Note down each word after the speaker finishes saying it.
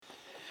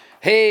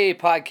Hey,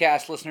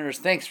 podcast listeners,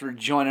 thanks for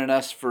joining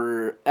us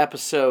for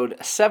episode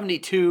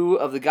 72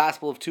 of the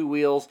Gospel of Two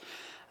Wheels.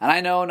 And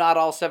I know not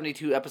all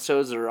 72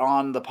 episodes are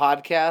on the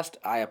podcast.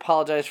 I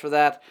apologize for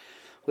that.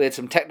 We had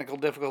some technical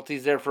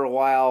difficulties there for a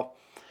while.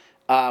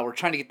 We're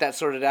trying to get that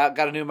sorted out.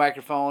 Got a new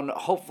microphone.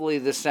 Hopefully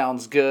this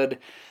sounds good.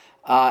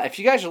 If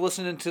you guys are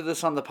listening to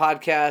this on the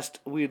podcast,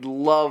 we'd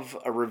love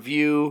a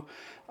review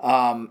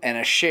and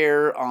a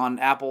share on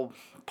Apple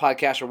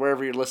Podcasts or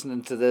wherever you're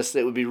listening to this.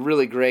 It would be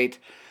really great.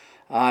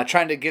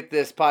 Trying to get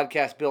this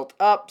podcast built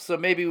up, so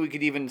maybe we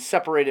could even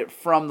separate it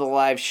from the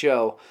live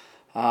show.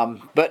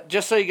 But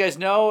just so you guys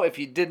know, if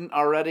you didn't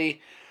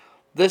already,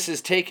 this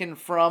is taken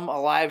from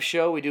a live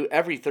show we do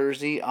every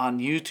Thursday on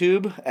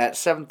YouTube at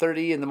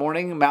 7:30 in the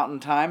morning, Mountain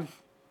Time.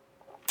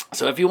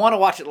 So if you want to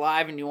watch it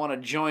live and you want to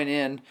join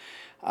in,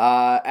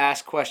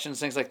 ask questions,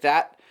 things like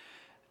that,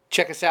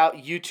 check us out,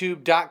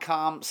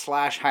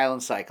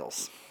 youtube.com/Highland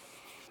Cycles.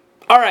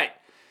 All right.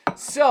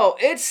 So,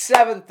 it's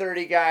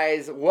 7:30,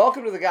 guys.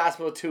 Welcome to the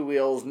Gospel of Two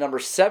Wheels, number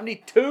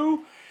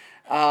 72,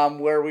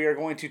 where we are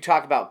going to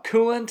talk about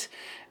coolant.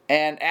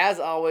 And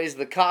as always,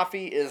 the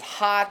coffee is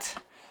hot,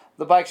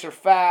 the bikes are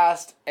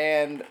fast,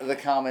 and the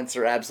comments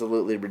are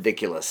absolutely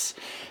ridiculous.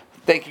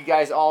 Thank you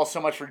guys all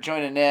so much for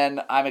joining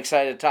in. I'm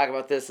excited to talk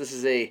about this. This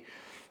is a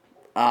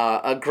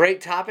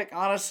great topic,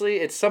 honestly.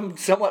 It's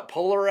somewhat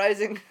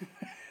polarizing,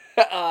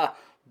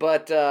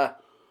 but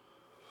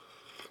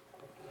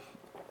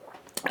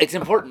it's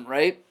important,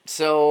 right?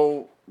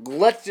 So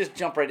let's just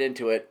jump right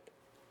into it.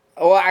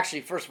 Oh,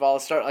 actually, first of all,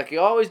 let's start like you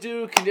always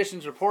do.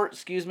 Conditions report,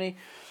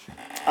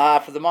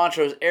 for the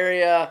Montrose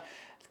area.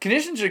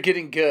 Conditions are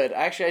getting good.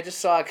 Actually, I just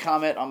saw a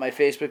comment on my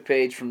Facebook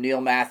page from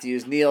Neil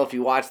Matthews. Neil, if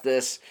you watch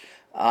this,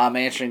 I'm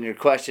answering your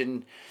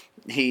question.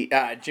 Jimmy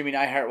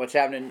Neihart, what's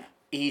happening?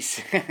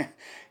 He's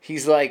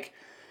like,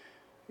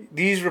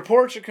 these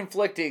reports are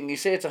conflicting. You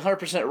say it's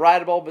 100%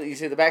 rideable, but you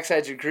say the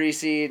backsides are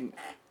greasy.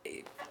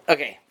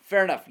 Okay.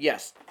 Fair enough,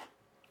 yes.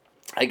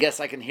 I guess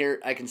I can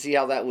see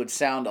how that would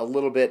sound a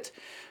little bit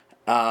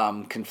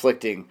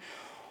conflicting.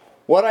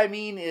 What I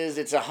mean is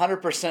it's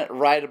 100%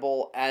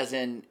 rideable, as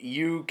in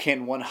you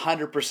can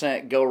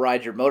 100% go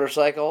ride your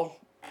motorcycle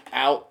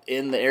out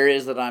in the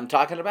areas that I'm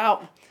talking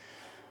about,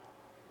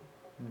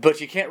 but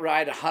you can't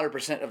ride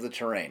 100% of the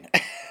terrain.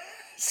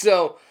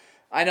 So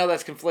I know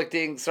that's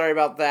conflicting. Sorry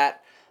about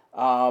that.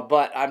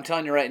 But I'm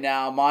telling you right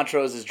now,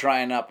 Montrose is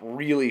drying up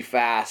really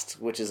fast,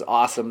 which is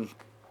awesome.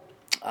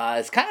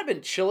 It's kind of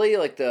been chilly,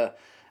 like the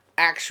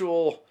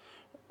actual,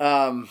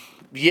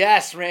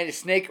 yes, Randy,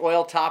 snake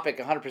oil topic,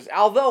 100%.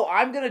 Although,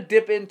 I'm going to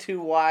dip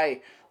into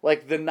why,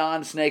 like, the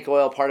non-snake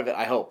oil part of it,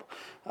 I hope.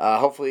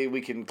 Hopefully,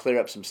 we can clear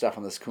up some stuff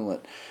on this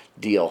coolant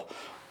deal.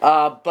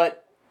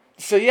 But,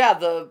 so yeah,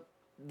 the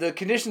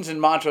conditions in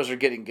Montrose are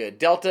getting good.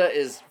 Delta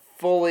is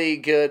fully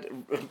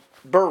good.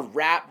 Burr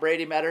Wrap,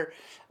 Brady Metter.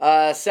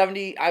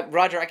 70,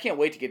 Roger, I can't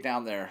wait to get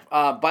down there.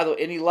 By the way,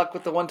 any luck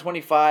with the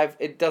 125?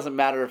 It doesn't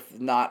matter if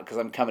not, because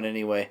I'm coming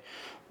anyway.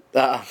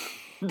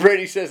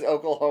 Brady says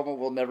Oklahoma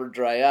will never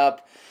dry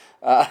up.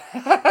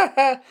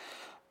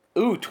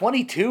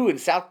 22 in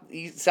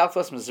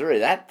southwest Missouri.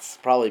 That's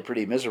probably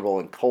pretty miserable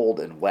and cold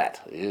and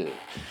wet.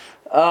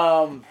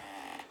 But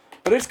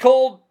it's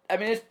cold. I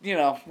mean, it's,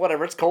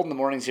 whatever. It's cold in the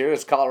mornings here.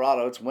 It's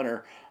Colorado. It's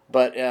winter.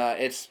 But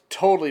it's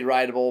totally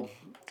rideable.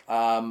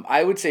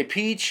 I would say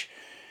Peach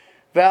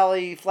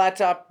Valley, Flat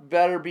Top,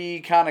 better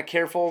be kind of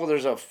careful.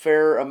 There's a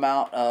fair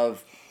amount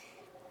of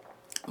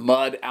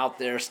mud out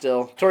there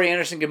still. Tori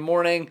Anderson, good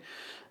morning.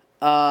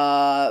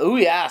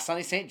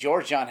 Sunny St.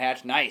 George, John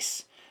Hatch,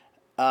 nice.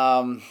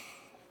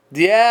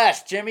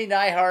 Yes, Jimmy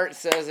Neihart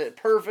says it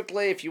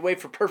perfectly. If you wait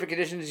for perfect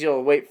conditions,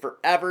 you'll wait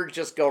forever.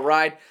 Just go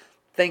ride.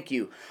 Thank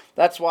you.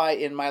 That's why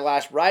in my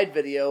last ride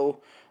video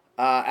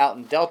out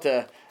in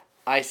Delta,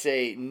 I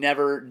say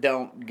never,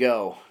 don't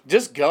go.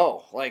 Just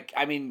go. Like,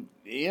 I mean,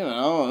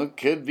 it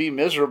could be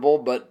miserable,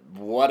 but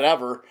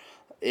whatever.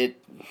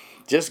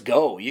 Just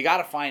go. You got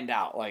to find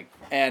out.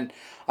 And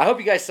I hope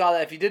you guys saw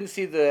that. If you didn't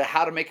see the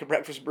how to make a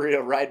breakfast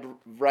burrito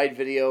ride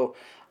video,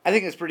 I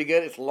think it's pretty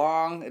good. It's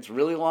long. It's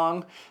really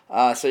long.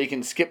 So you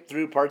can skip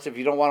through parts. If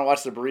you don't want to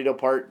watch the burrito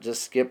part,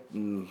 just skip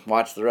and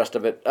watch the rest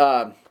of it.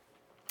 Or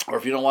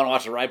if you don't want to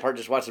watch the ride part,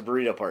 just watch the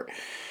burrito part.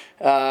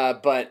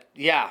 But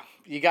yeah.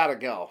 You gotta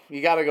go. You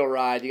gotta go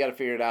ride. You gotta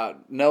figure it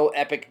out. No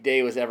epic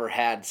day was ever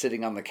had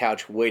sitting on the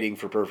couch waiting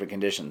for perfect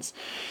conditions.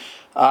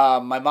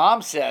 My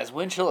mom says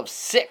wind chill of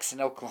 6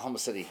 in Oklahoma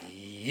City.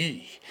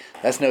 Yee.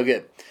 That's no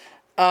good.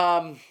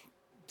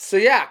 So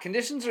yeah,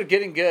 conditions are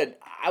getting good.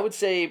 I would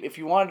say if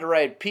you wanted to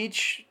ride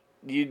Peach,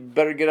 you'd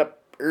better get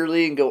up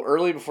early and go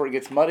early before it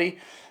gets muddy,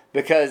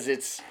 because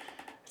it's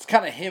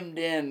kind of hemmed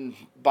in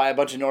by a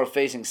bunch of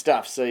north-facing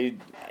stuff. So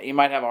you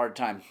might have a hard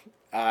time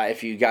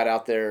if you got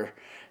out there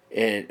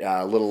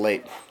a little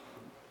late.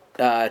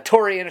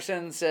 Tori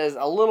Anderson says,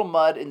 a little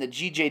mud in the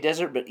GJ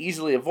Desert, but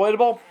easily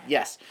avoidable.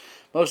 Yes,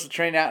 most of the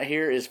terrain out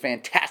here is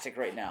fantastic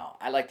right now.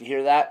 I like to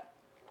hear that.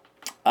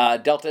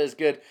 Delta is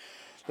good.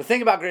 The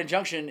thing about Grand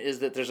Junction is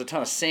that there's a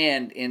ton of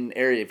sand in the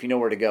area if you know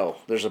where to go.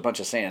 There's a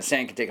bunch of sand.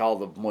 Sand can take all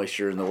the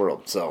moisture in the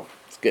world, so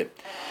it's good.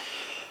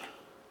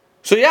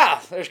 So yeah,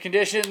 there's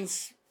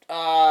conditions.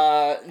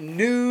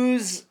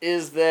 News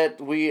is that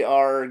we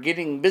are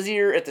getting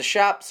busier at the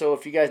shop, so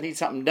if you guys need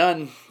something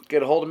done,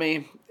 get a hold of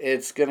me.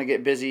 It's going to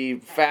get busy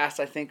fast,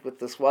 I think, with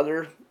this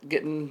weather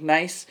getting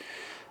nice.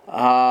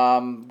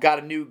 Got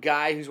a new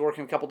guy who's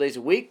working a couple days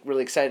a week.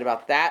 Really excited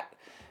about that.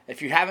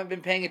 If you haven't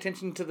been paying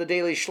attention to the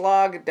Daily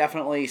Schlog,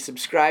 definitely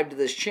subscribe to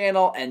this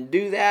channel and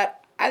do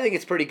that. I think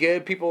it's pretty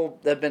good. People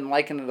have been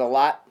liking it a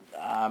lot.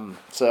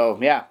 So,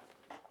 yeah.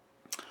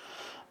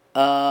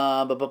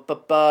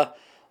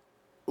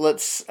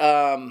 Let's,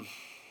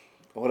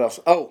 what else?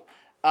 Oh,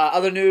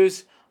 other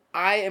news.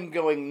 I am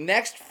going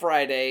next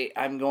Friday.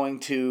 I'm going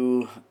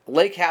to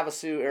Lake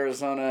Havasu,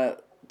 Arizona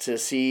to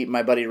see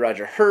my buddy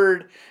Roger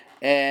Hurd.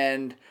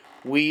 And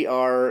we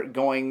are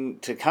going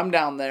to come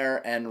down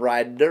there and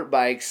ride dirt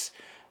bikes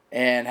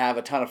and have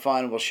a ton of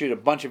fun. We'll shoot a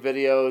bunch of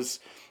videos.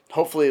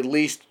 Hopefully at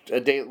least a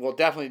day. Well,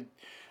 definitely.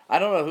 I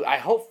don't know. I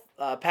hope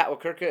Pat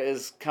Wakurka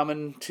is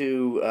coming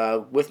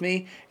to with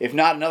me. If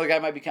not, another guy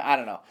might be coming. I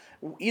don't know.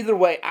 Either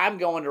way, I'm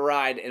going to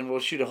ride and we'll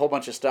shoot a whole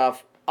bunch of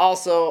stuff.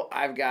 Also,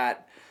 I've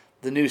got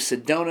the new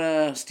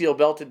Sedona steel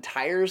belted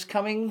tires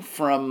coming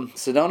from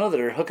Sedona that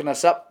are hooking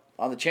us up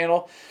on the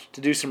channel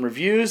to do some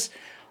reviews.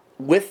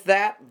 With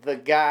that, the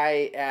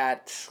guy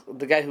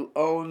who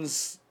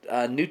owns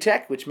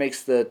NewTek, which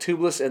makes the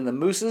tubeless and the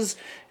mooses,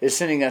 is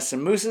sending us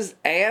some mooses,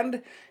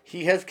 and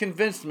he has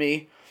convinced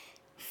me,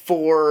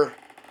 for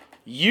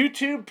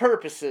YouTube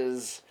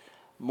purposes,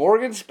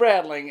 Morgan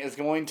Spradling is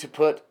going to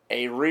put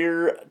a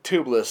rear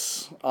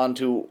tubeless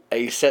onto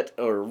a set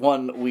or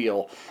one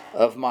wheel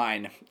of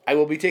mine. I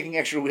will be taking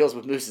extra wheels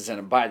with mooses in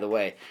them, by the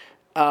way,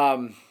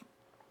 and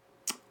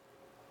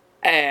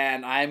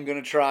I'm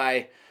going to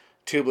try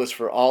tubeless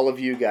for all of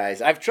you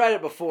guys. I've tried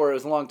it before. It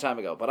was a long time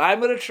ago. But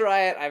I'm going to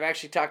try it. I've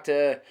actually talked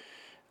to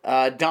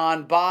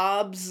Don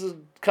Bob's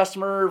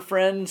customer,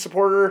 friend,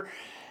 supporter,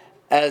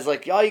 as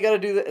like, oh, you got to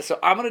do this. So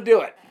I'm going to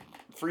do it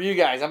for you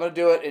guys. I'm going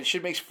to do it. It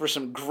should make for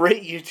some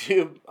great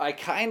YouTube. I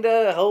kind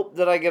of hope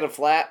that I get a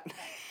flat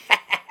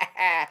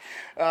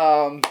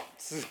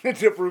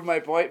to prove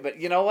my point. But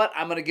you know what?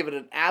 I'm going to give it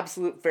an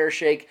absolute fair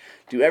shake.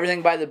 Do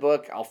everything by the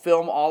book. I'll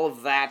film all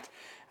of that.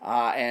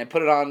 And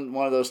put it on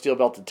one of those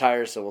steel-belted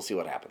tires, so we'll see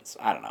what happens.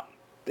 I don't know.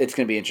 It's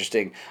going to be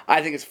interesting.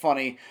 I think it's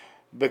funny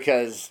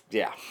because,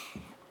 yeah.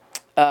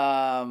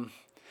 My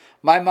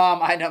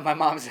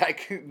mom's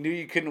like, knew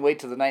you couldn't wait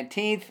till the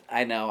 19th.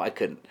 I know, I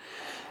couldn't.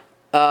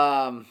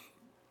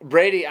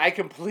 Brady, I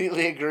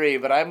completely agree,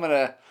 but I'm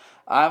gonna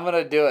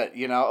do it,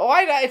 you know. Oh,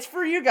 it's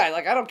for you guys.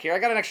 Like, I don't care. I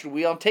got an extra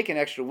wheel. I'm taking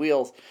extra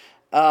wheels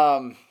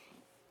down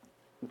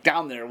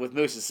there with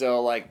mooses.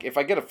 So, like, if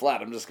I get a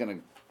flat, I'm just going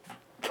to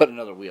put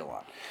another wheel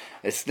on.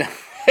 It's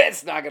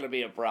not going to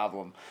be a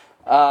problem.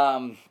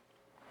 Okay,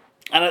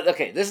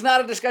 this is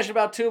not a discussion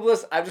about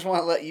tubeless. I just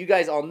want to let you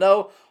guys all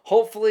know.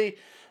 Hopefully,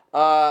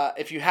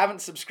 if you haven't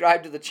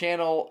subscribed to the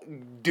channel,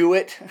 do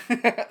it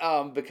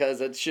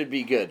because it should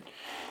be good.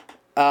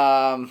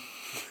 Roger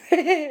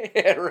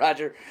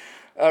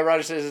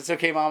says it's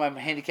okay, Mom. I'm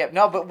handicapped.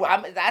 No, but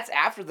that's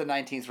after the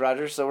 19th,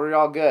 Roger. So we're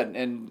all good.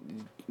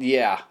 And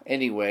yeah.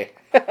 Anyway,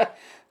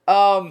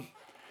 so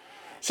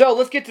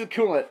let's get to the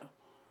coolant.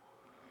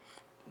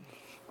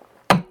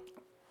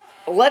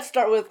 Let's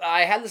start with,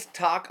 I had this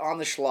talk on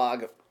the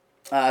Schlog.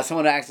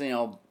 Someone asked,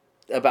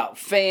 about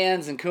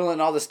fans and coolant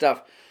and all this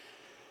stuff.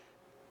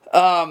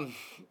 I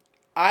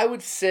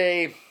would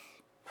say,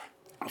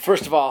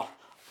 first of all,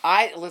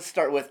 let's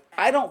start with,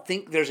 I don't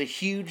think there's a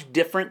huge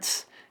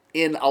difference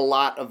in a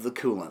lot of the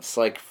coolants.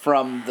 Like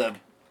from the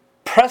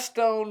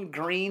Prestone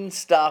green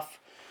stuff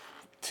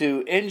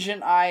to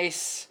Engine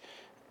Ice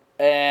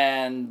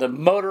and the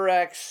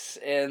Motorex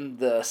and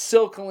the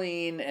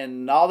Silcoline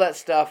and all that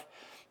stuff.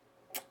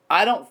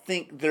 I don't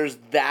think there's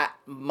that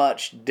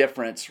much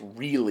difference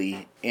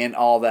really in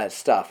all that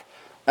stuff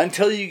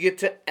until you get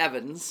to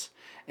Evans,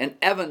 and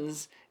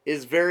Evans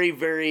is very,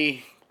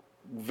 very,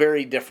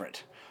 very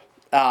different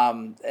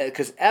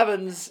because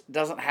Evans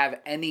doesn't have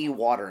any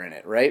water in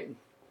it, right?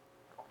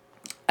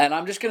 And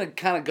I'm just going to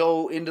kind of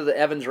go into the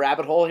Evans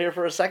rabbit hole here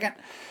for a second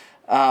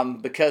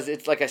because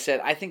it's, like I said,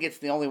 I think it's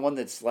the only one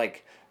that's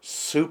like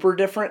super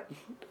different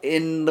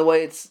in the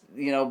way it's,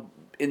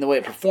 in the way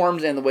it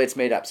performs and the way it's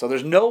made up. So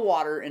there's no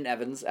water in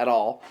Evans at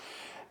all.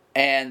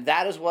 And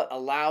that is what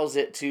allows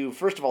it to,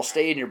 first of all,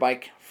 stay in your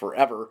bike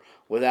forever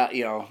without,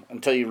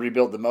 until you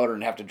rebuild the motor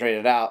and have to drain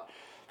it out.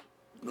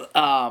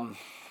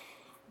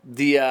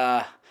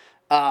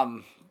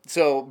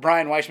 So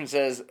Brian Weishman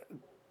says,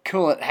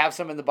 coolant, have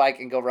some in the bike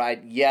and go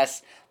ride.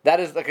 Yes.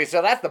 That is, okay,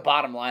 so that's the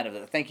bottom line of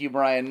it. Thank you,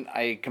 Brian.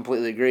 I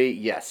completely agree.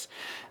 Yes.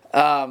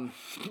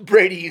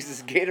 Brady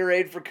uses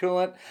Gatorade for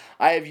coolant.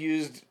 I have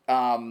used,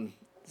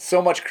 so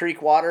much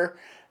creek water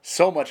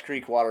for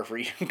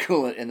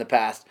coolant in the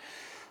past.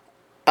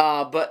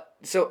 But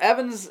so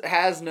Evans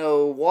has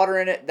no water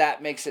in it.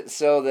 That makes it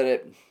so that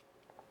it,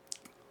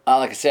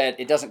 like I said,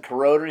 it doesn't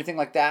corrode or anything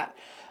like that.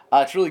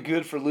 It's really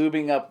good for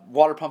lubing up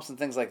water pumps and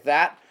things like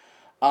that.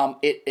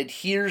 It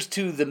adheres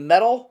to the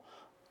metal.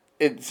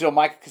 So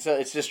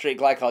it's just straight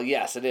glycol.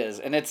 Yes, it is.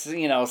 And it's,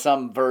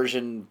 some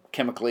version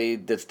chemically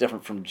that's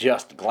different from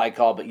just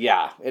glycol. But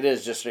yeah, it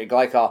is just straight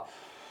glycol.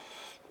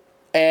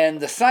 And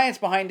the science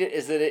behind it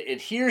is that it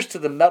adheres to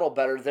the metal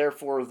better,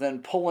 therefore then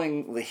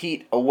pulling the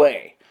heat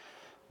away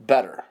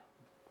better.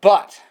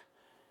 But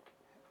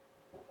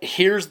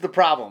here's the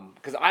problem.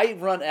 Because I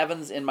run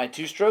Evans in my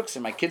 2-strokes,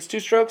 in my kids'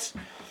 2-strokes.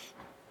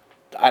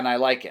 And I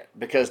like it.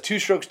 Because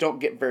 2-strokes don't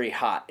get very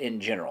hot in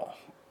general.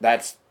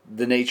 That's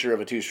the nature of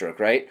a 2-stroke,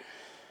 right?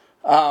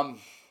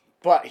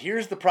 But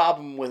here's the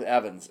problem with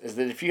Evans, is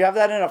that if you have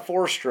that in a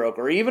 4-stroke,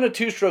 or even a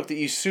 2-stroke that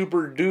you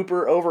super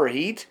duper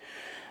overheat,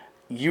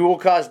 you will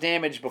cause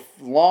damage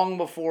long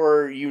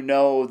before you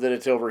know that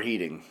it's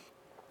overheating.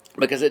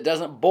 Because it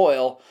doesn't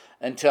boil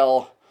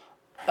until,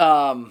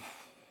 so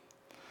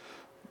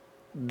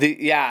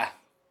Jimmy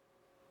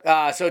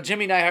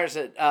Neihart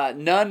said,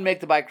 none make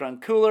the bike run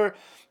cooler.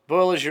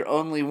 Boil is your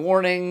only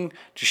warning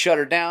to shut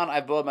her down.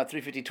 I've boiled my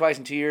 350 twice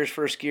in 2 years.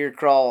 First gear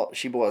crawl,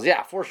 she boils.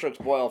 Yeah, 4-strokes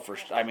boil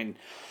first.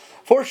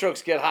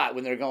 4-strokes get hot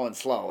when they're going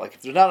slow. Like,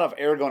 if there's not enough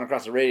air going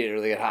across the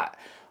radiator, they get hot.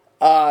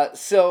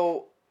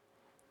 So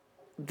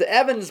the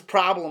Evans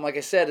problem, like I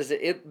said, is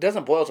that it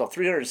doesn't boil until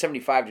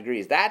 375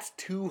 degrees. That's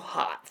too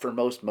hot for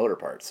most motor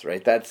parts,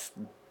 right? That's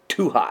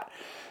too hot.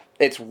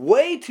 It's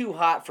way too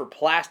hot for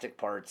plastic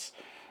parts.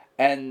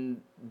 And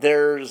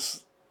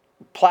there's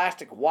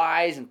plastic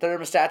Ys and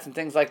thermostats and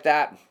things like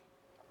that.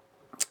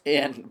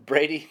 And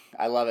Brady,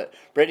 I love it.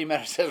 Brady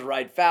Meadows says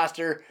ride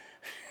faster.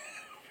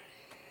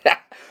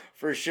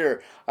 For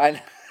sure.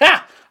 That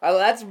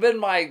has been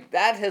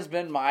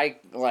my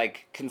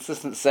like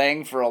consistent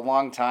saying for a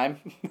long time.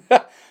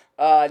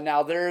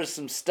 Now there's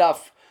some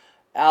stuff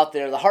out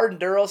there. The hard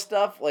enduro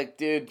stuff, like,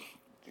 dude,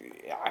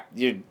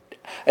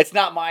 it's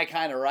not my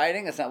kind of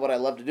riding. It's not what I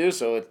love to do,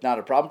 so it's not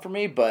a problem for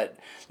me. But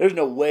there's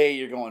no way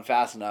you're going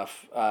fast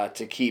enough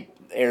to keep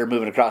air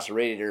moving across the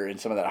radiator in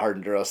some of that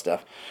hard enduro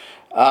stuff.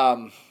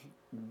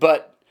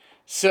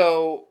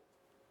 So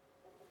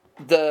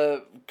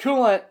the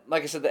coolant,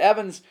 like I said, the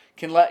Evans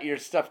can let your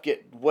stuff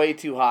get way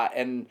too hot.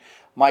 And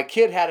my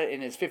kid had it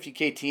in his 50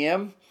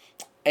 KTM,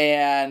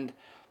 and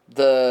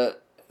the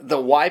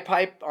Y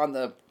pipe on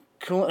the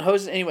coolant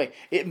hoses, anyway,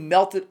 it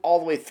melted all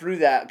the way through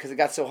that because it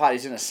got so hot.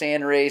 He's in a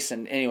sand race,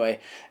 and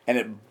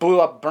it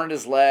blew up, burned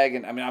his leg.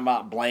 And I'm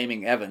not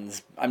blaming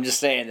Evans. I'm just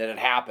saying that it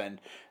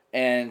happened.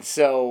 And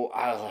so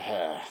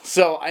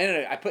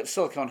I put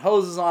silicone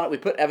hoses on it. We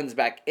put Evans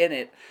back in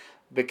it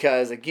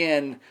because,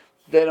 again,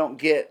 they don't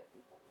get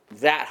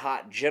that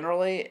hot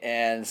generally,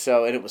 and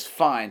it was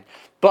fine.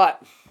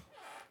 But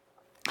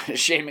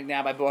Shane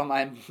McNabb, I boil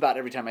mine about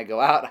every time I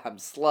go out. I'm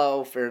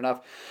slow, fair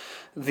enough.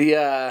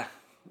 You're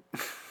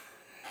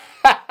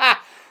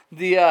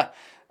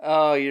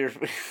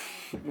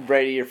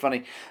Brady, you're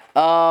funny.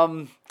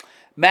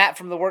 Matt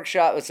from the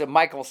workshop,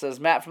 Michael says,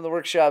 Matt from the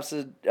workshop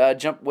says,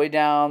 jump way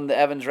down the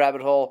Evans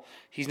rabbit hole.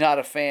 He's not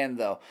a fan,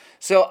 though.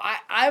 So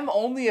I'm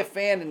only a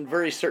fan in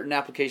very certain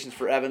applications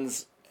for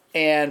Evans,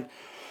 and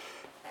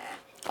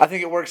I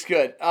think it works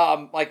good.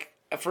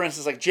 For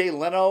instance, like Jay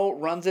Leno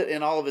runs it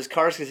in all of his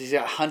cars because he's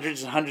got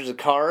hundreds and hundreds of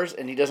cars,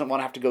 and he doesn't want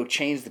to have to go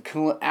change the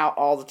coolant out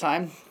all the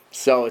time.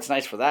 So it's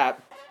nice for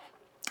that.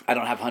 I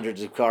don't have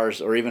hundreds of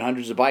cars or even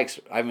hundreds of bikes.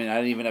 I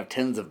don't even have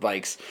tens of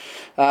bikes.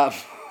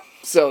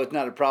 So it's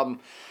not a problem.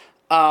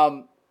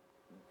 There's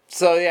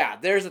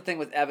the thing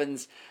with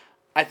Evans.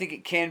 I think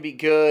it can be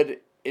good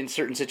in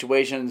certain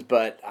situations,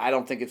 but I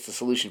don't think it's the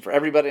solution for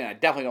everybody, and I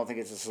definitely don't think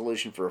it's a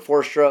solution for a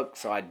 4-stroke,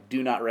 so I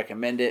do not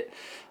recommend it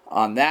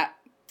on that.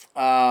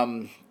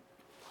 Kevin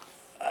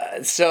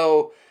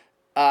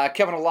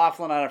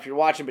O'Laughlin, I don't know if you're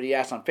watching, but he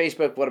asked on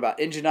Facebook, what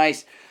about Engine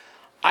Ice?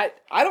 I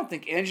don't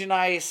think Engine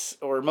Ice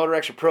or Motor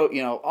Extra Pro,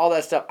 all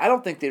that stuff, I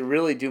don't think they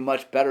really do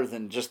much better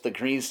than just the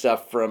green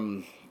stuff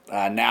from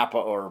Napa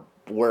or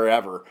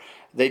wherever.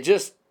 They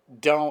just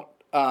don't.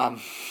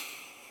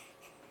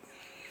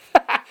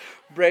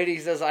 Brady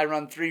says, I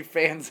run 3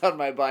 fans on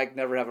my bike,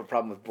 never have a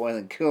problem with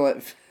boiling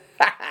coolant.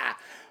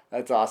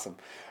 That's awesome.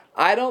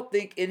 I don't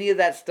think any of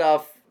that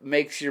stuff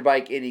makes your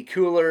bike any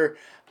cooler.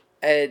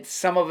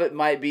 Some of it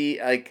might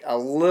be like a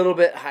little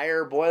bit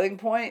higher boiling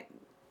point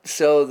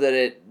so that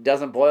it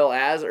doesn't boil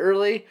as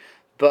early,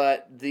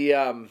 but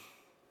I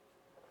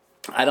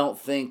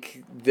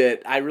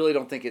really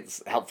don't think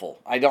it's helpful.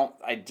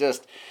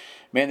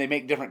 They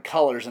make different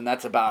colors, and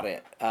that's about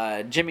it.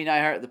 Jimmy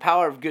Neihart, the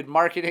power of good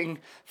marketing.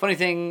 Funny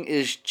thing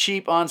is,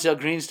 cheap on-sale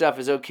green stuff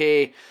is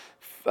okay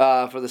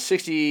for the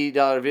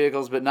 $60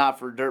 vehicles, but not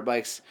for dirt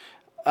bikes.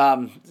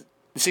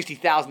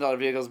 $60,000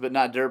 vehicles, but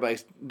not dirt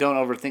bikes. Don't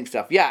overthink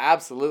stuff. Yeah,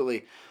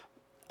 absolutely.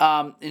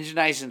 Engine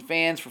Ice and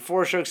fans for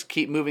 4-strokes,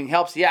 keep moving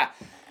helps. Yeah.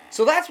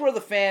 So that's where the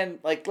fan,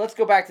 let's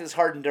go back to this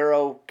hard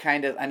enduro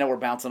kind of. I know we're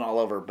bouncing all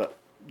over, but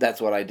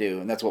that's what I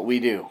do, and that's what we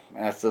do.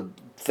 And that's the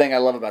thing I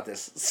love about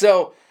this.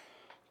 So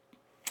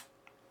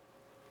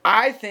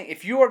I think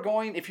if you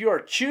are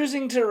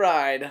choosing to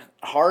ride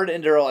hard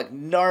enduro, like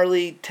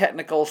gnarly,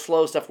 technical,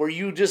 slow stuff where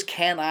you just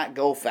cannot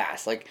go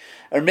fast, like,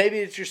 or maybe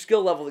it's your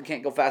skill level that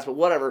can't go fast, but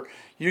whatever,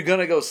 you're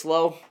gonna go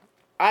slow.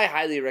 I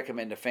highly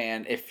recommend a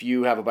fan if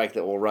you have a bike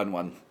that will run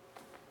one.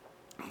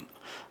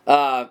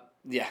 Yeah,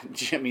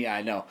 Jimmy,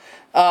 I know.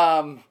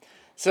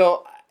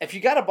 So if you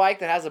got a bike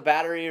that has a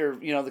battery or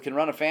that can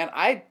run a fan,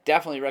 I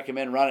definitely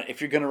recommend run it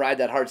if you're gonna ride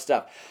that hard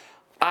stuff.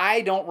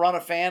 I don't run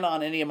a fan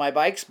on any of my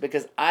bikes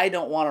because I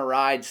don't want to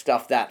ride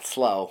stuff that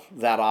slow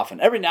that often.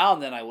 Every now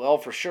and then I will,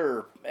 for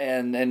sure,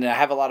 and I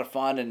have a lot of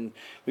fun. And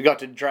we got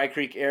to Dry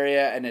Creek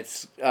area, and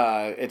it's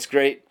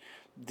great.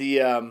 The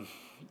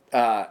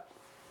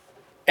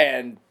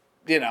and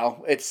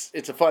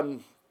it's a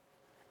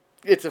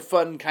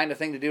fun kind of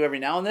thing to do every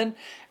now and then.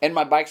 And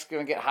my bike's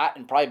gonna get hot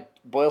and probably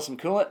boil some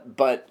coolant,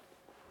 but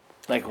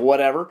like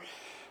whatever.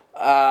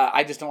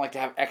 I just don't like to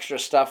have extra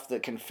stuff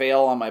that can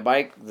fail on my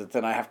bike that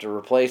then I have to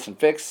replace and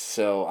fix.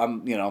 So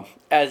I'm,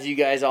 as you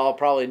guys all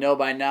probably know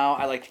by now,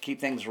 I like to keep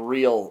things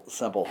real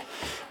simple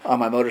on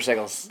my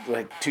motorcycles,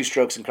 like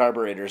 2-strokes and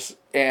carburetors.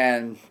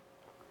 And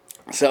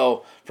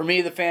so for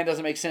me, the fan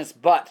doesn't make sense,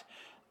 but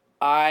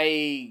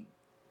I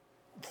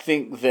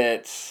think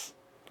that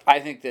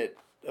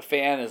a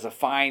fan is a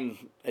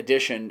fine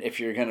addition if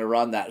you're going to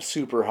run that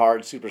super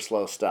hard, super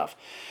slow stuff.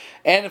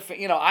 And if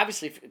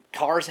obviously if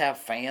cars have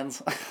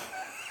fans,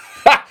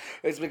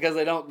 it's because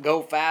they don't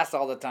go fast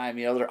all the time.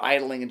 They're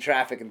idling in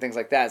traffic and things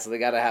like that, so they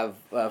got to have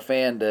a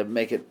fan to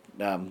make it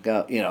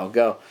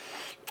go.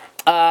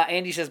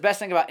 Andy says best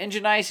thing about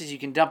engine ice is you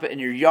can dump it in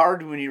your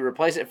yard when you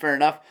replace it. Fair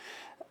enough.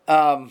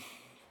 Jimmy,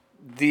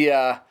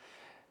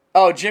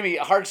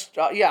 hard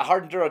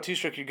enduro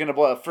 2-stroke you're gonna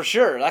boil for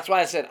sure. That's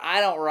why I said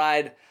I don't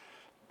ride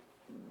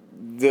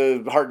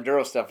the hard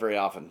enduro stuff very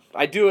often.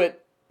 I do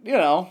it,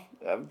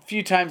 a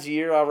few times a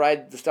year. I'll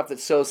ride the stuff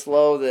that's so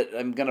slow that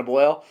I'm gonna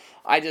boil.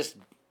 I just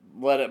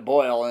let it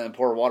boil and then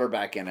pour water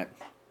back in it.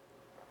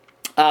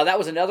 That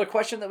was another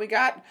question that we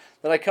got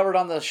that I covered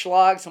on the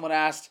Schlag. Someone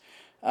asked,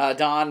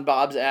 Don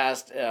Bobs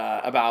asked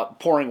about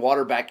pouring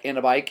water back in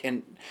a bike,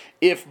 and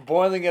if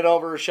boiling it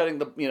over, shutting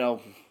the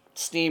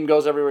steam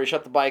goes everywhere, you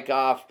shut the bike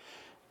off,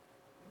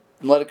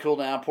 let it cool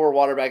down, pour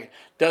water back.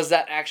 Does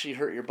that actually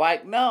hurt your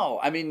bike? No.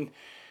 I mean,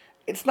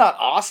 it's not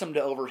awesome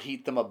to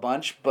overheat them a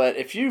bunch, but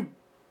if you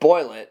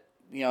boil it,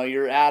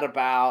 you're at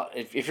about,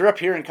 if you're up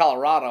here in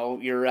Colorado,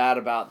 you're at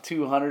about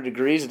 200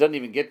 degrees. It doesn't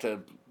even get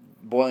to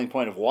boiling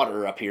point of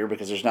water up here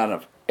because there's not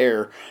enough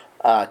air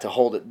to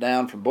hold it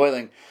down from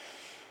boiling.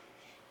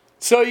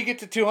 So you get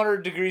to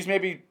 200 degrees,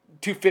 maybe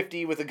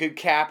 250 with a good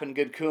cap and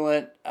good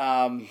coolant.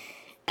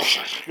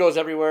 Goes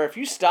everywhere. If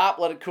you stop,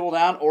 let it cool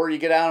down, or you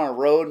get out on a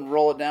road and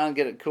roll it down and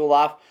get it cool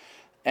off,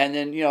 and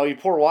then you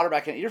pour water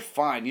back in it, you're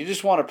fine. You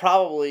just want to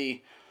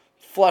probably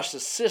flush the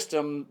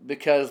system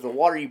because the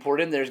water you poured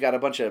in there's got a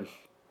bunch of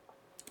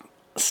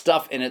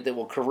stuff in it that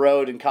will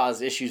corrode and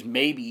cause issues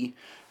maybe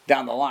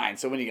down the line.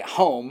 So when you get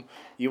home,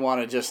 you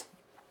want to just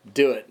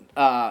do it.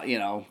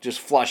 Just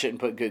flush it and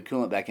put good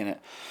coolant back in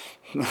it.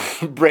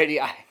 Brady,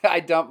 I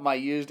dumped my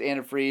used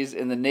antifreeze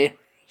in the neighbor's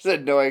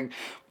annoying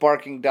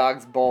barking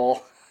dog's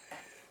bowl.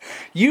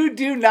 You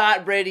do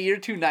not, Brady. You're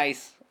too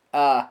nice.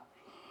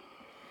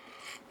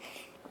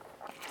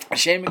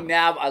 Shane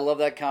McNabb, I love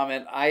that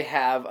comment. I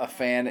have a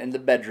fan in the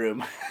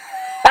bedroom.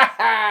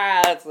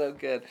 That's so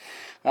good.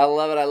 I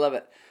love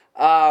it.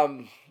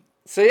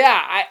 So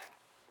yeah,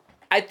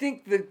 I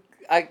think the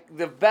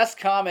best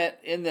comment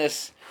in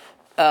this.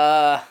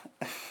 You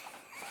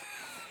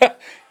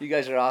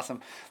guys are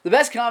awesome. The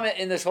best comment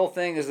in this whole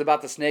thing is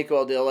about the snake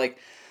oil deal. Like,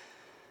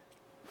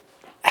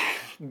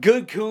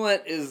 good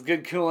coolant is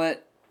good coolant.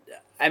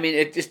 I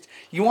mean,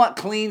 you want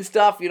clean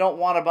stuff. You don't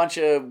want a bunch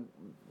of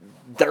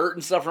dirt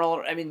and stuff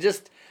rolling. I mean,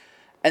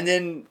 and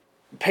then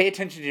pay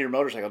attention to your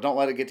motorcycle. Don't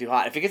let it get too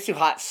hot. If it gets too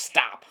hot,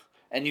 stop.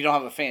 And you don't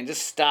have a fan,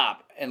 just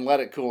stop and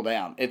let it cool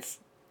down. It's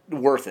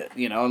worth it,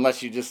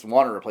 unless you just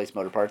want to replace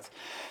motor parts.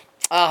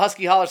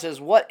 Husky Holler says,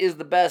 what is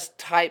the best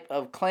type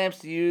of clamps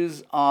to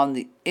use on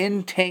the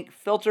in-tank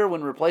filter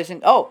when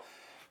replacing? I'm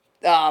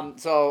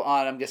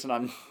guessing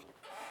on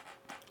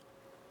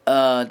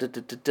a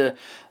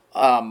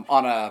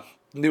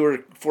newer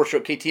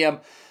 4-stroke KTM.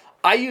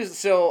 I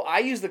use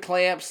the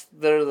clamps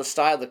that are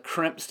the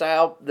crimp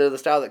style. They're the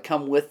style that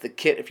come with the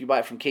kit if you buy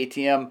it from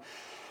KTM.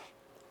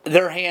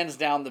 They're hands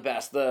down the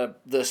best. The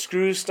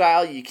screw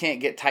style, you can't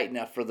get tight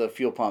enough for the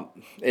fuel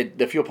pump.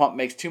 The fuel pump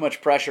makes too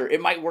much pressure.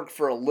 It might work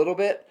for a little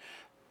bit,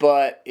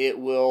 but it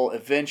will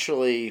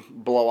eventually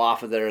blow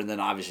off of there and then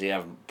obviously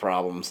have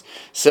problems.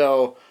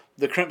 So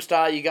the crimp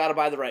style, you got to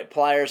buy the right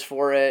pliers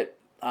for it.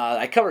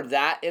 I covered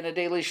that in a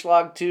daily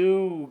Schlag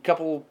too, a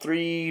couple,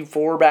 3,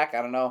 4 back,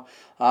 I don't know,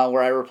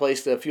 where I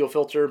replaced the fuel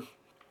filter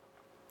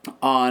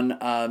on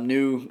an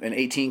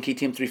 18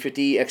 KTM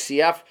 350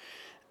 XCF.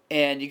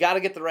 And you got to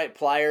get the right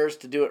pliers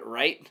to do it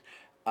right.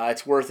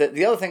 It's worth it.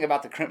 The other thing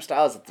about the crimp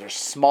style is that they're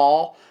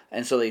small,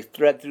 and so they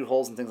thread through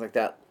holes and things like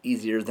that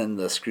easier than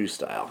the screw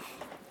style.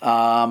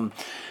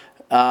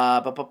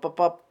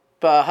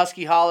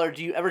 Husky Holler,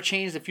 do you ever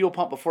change the fuel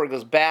pump before it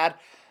goes bad?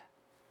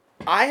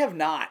 I have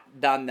not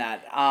done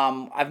that.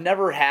 I've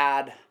never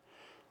had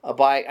a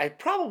bike. I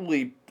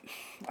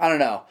don't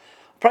know.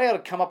 Probably ought to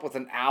come up with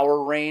an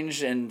hour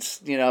range, and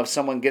if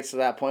someone gets to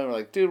that point, we're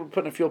like, dude, we're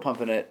putting a fuel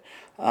pump in it.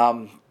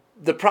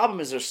 The problem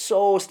is they're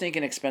so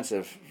stinking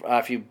expensive.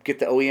 If you get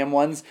the OEM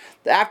ones,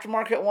 the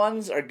aftermarket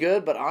ones are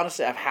good, but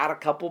honestly, I've had a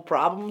couple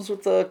problems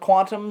with the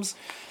Quantums.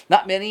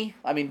 Not many.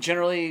 I mean,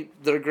 generally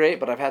they're great,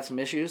 but I've had some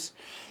issues.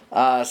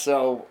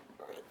 So,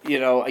 you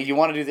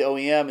want to do the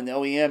OEM, and the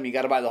OEM you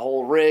got to buy the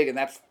whole rig, and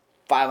that's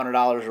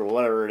 $500 or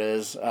whatever it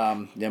is.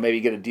 Maybe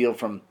you get a deal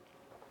from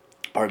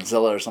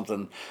Partzilla or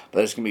something,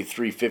 but it's gonna be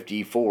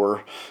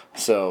 $354.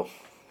 So,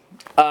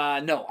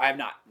 no, I have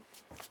not.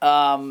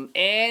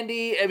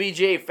 Andy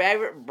MJ,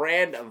 favorite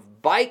brand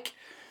of bike?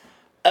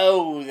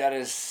 Oh, that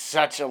is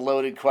such a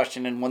loaded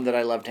question and one that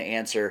I love to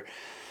answer.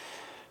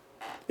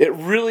 It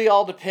really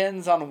all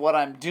depends on what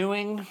I'm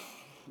doing,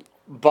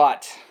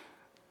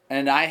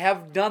 and I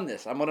have done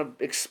this. I'm going to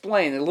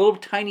explain a little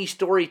tiny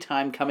story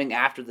time coming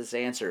after this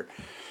answer.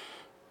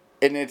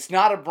 And it's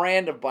not a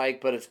brand of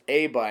bike, but it's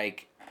a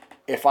bike.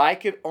 If I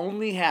could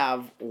only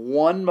have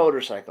one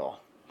motorcycle,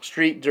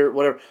 street, dirt,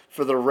 whatever,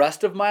 for the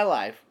rest of my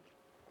life,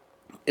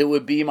 it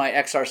would be my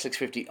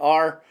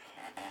XR650R,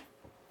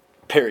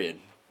 period.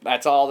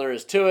 That's all there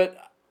is to it.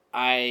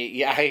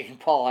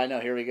 Paul, I know,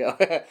 here we go.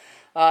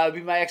 It'd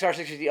be my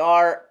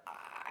XR650R.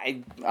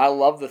 I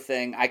love the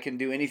thing. I can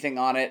do anything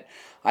on it.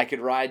 I could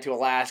ride to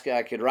Alaska.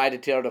 I could ride to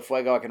Tierra del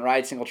Fuego. I can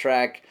ride single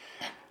track.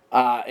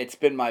 It's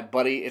been my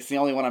buddy. It's the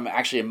only one I'm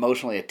actually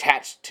emotionally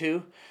attached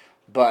to,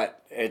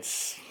 but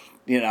it's,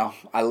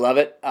 I love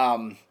it.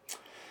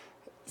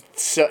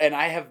 So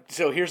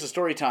here's the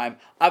story time.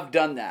 I've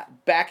done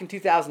that. Back in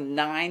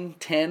 2009,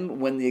 10,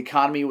 when the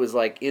economy was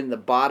like in the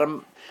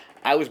bottom,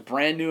 I was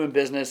brand new in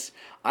business.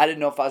 I didn't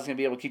know if I was going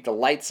to be able to keep the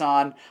lights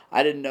on.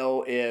 I didn't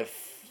know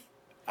if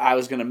I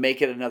was going to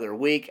make it another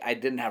week. I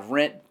didn't have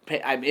rent.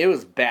 It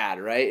was bad,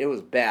 right? It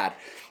was bad.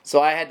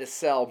 So I had to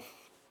sell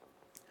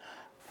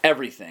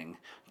everything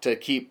to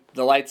keep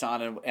the lights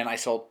on, and I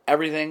sold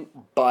everything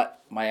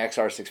but my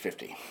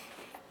XR650.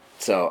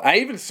 So I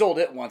even sold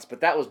it once,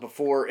 but that was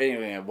before,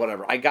 anyway,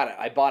 whatever. I got it.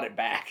 I bought it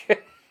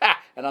back,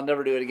 and I'll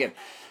never do it again.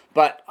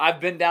 But I've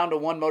been down to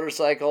one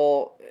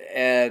motorcycle,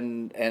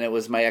 and it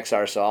was my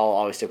XR, so I'll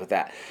always stick with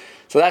that.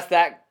 So that's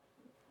that,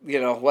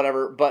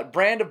 whatever. But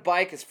brand of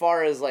bike, as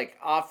far as like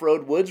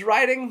off-road woods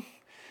riding,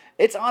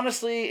 it's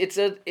honestly, it's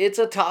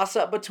a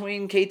toss-up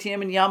between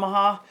KTM and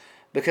Yamaha,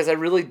 because I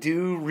really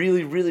do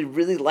really, really,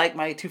 really like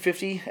my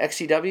 250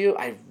 XCW.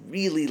 I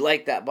really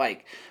like that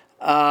bike.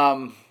 But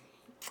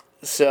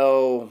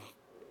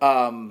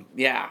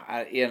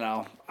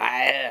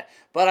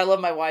I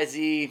love my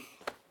YZ.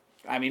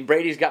 I mean,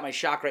 Brady's got my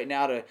shock right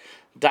now to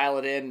dial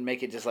it in and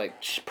make it just like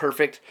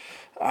perfect.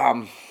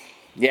 I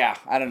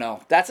don't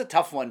know. That's a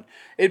tough one.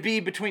 It'd be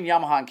between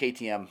Yamaha and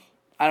KTM.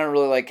 I don't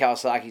really like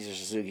Kawasaki's or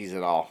Suzuki's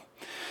at all.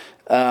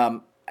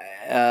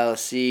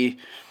 Let's see.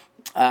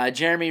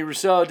 Jeremy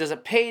Rousseau, does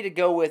it pay to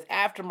go with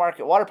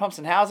aftermarket water pumps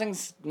and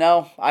housings?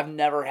 No, I've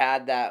never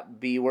had that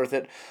be worth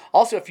it.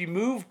 Also, if you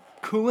move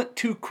coolant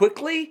too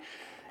quickly,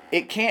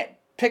 it can't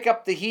pick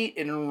up the heat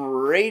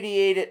and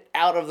radiate it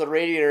out of the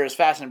radiator as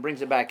fast, and it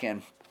brings it back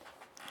in.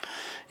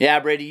 Yeah,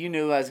 Brady, you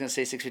knew I was going to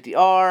say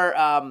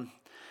 650R.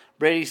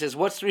 Brady says,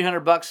 what's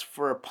 $300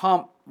 for a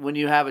pump when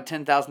you have a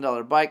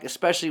 $10,000 bike,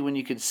 especially when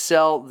you could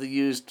sell the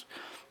used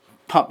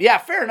pump? Yeah,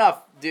 fair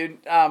enough,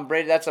 dude.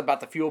 Brady, that's about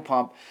the fuel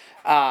pump.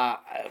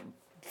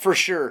 For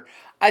sure.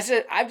 I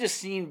said, I've just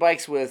seen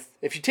bikes with,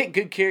 if you take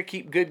good care,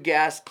 keep good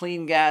gas,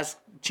 clean gas,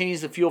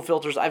 change the fuel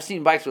filters. I've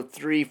seen bikes with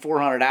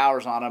 300-400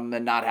 hours on them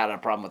and not had a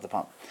problem with the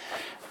pump.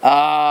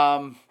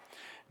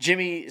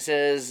 Jimmy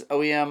says,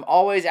 OEM,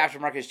 always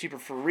aftermarket is cheaper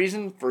for a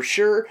reason, for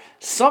sure.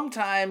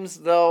 Sometimes,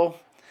 though,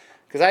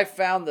 because I've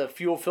found the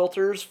fuel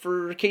filters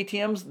for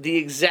KTMs, the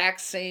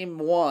exact same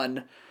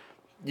one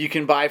you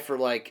can buy for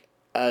like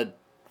a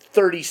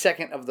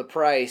 32nd of the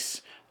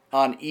price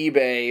on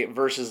eBay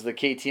versus the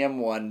KTM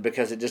one,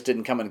 because it just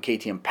didn't come in a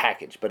KTM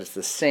package, but it's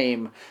the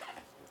same.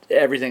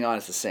 Everything on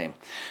it's the same.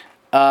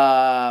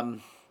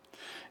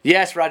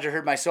 Yes, Roger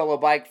Hurd, my solo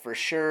bike for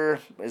sure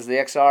is the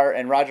XR,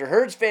 and Roger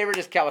Hurd's favorite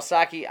is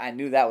Kawasaki. I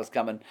knew that was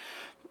coming.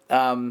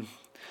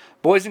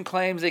 Boysen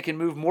claims they can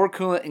move more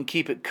coolant and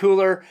keep it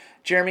cooler.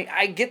 Jeremy,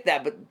 I get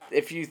that, but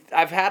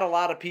I've had a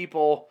lot of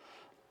people.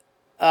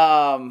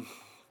 I've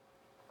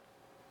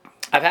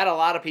had a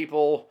lot of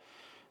people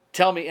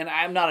tell me, and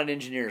I'm not an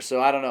engineer,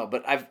 so I don't know,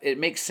 but it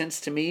makes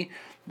sense to me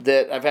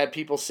that I've had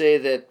people say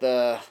that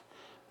the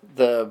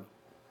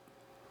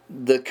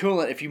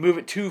coolant, if you move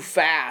it too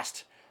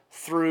fast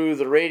through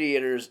the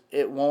radiators,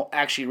 it won't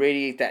actually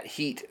radiate that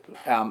heat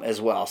as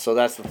well. So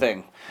that's the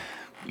thing.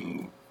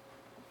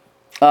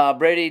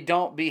 Brady,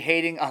 don't be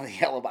hating on the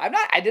yellow.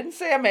 I didn't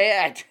say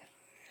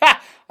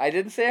I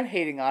didn't say I'm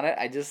hating on it.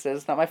 I just said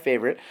it's not my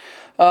favorite.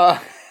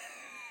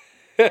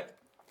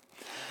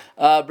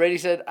 Brady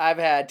said, I've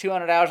had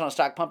 200 hours on a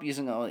stock pump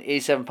using only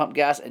 87 pump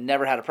gas and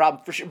never had a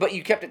problem for sure. But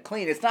you kept it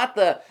clean. It's not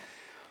the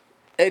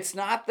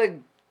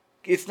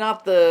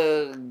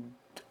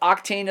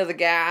octane of the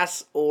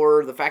gas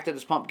or the fact that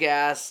it's pump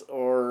gas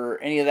or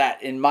any of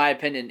that. In my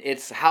opinion,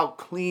 it's how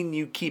clean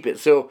you keep it.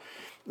 So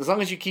as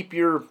long as you keep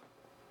your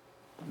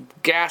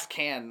gas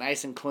can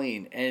nice and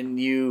clean and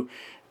you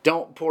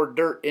don't pour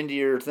dirt into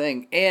your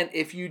thing, and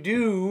if you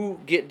do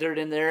get dirt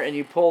in there and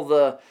you pull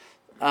the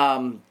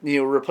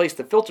replace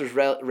the filters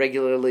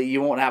regularly,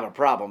 you won't have a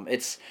problem.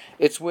 It's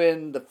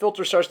when the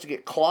filter starts to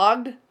get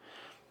clogged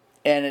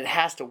and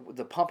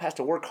the pump has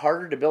to work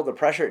harder to build the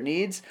pressure it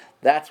needs.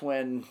 That's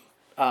when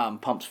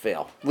pumps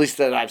fail, at least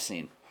that I've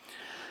seen.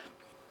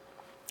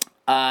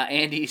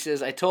 Andy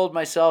says, I told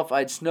myself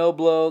I'd snow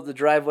blow the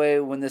driveway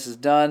when this is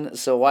done,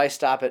 so why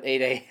stop at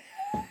 8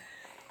 a.m.?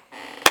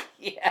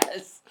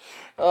 Yes.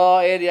 Oh,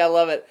 Andy, I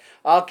love it.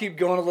 I'll keep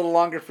going a little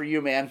longer for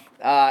you, man.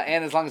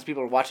 And as long as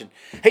people are watching.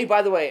 Hey,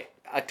 by the way,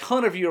 a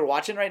ton of you are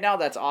watching right now.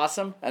 That's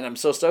awesome, and I'm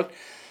so stoked.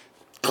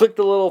 Click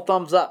the little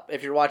thumbs up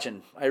if you're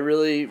watching. It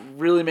really,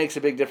 really makes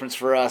a big difference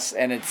for us,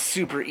 and it's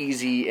super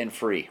easy and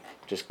free.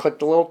 Just click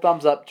the little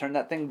thumbs up, turn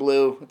that thing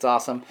blue. It's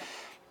awesome.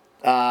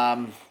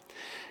 30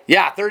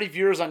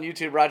 viewers on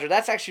YouTube, Roger.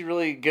 That's actually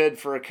really good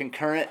for a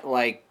concurrent,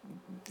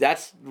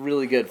 that's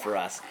really good for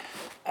us.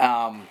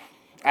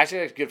 Actually,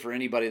 that's good for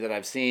anybody that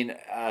I've seen.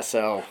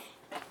 So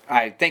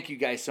I thank you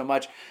guys so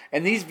much.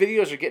 And these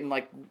videos are getting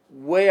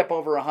way up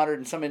over 100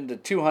 and some into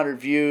 200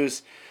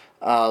 views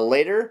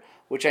later,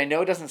 which I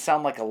know doesn't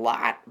sound like a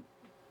lot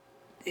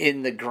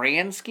in the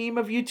grand scheme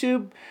of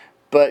YouTube.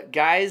 But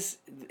guys,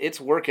 it's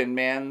working,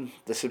 man.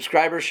 The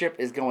subscribership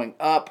is going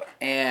up,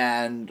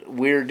 and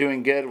we're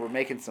doing good. We're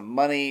making some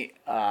money.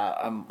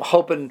 I'm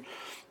hoping,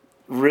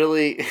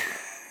 really,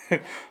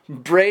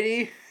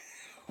 Brady.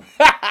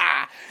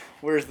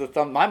 Where's the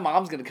thumb? My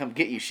mom's gonna come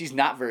get you. She's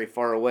not very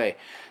far away.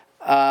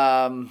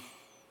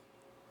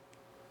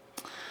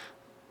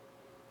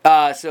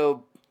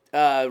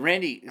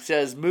 Randy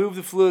says, move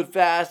the fluid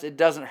fast. It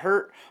doesn't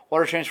hurt.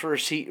 Water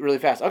transfers heat really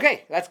fast.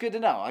 Okay, that's good to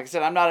know. Like I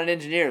said, I'm not an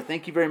engineer.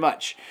 Thank you very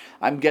much.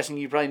 I'm guessing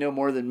you probably know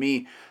more than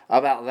me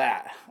about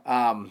that,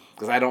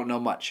 because I don't know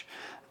much.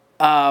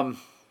 Good.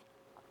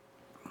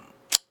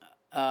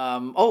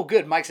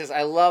 Mike says,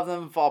 I love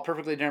them. Fall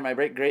perfectly during my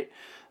break. Great.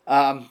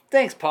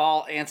 Thanks,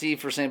 Paul Antsy,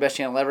 for saying best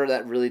channel ever.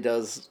 That really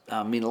does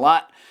mean a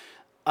lot.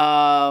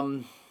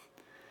 So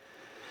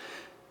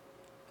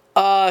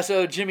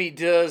Jimmy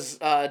does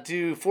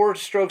do 4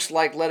 strokes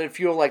like leaded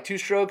fuel, like 2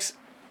 strokes.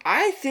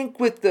 I think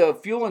with the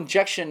fuel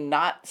injection,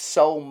 not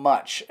so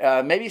much.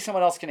 Maybe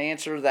someone else can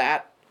answer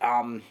that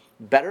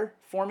better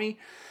for me.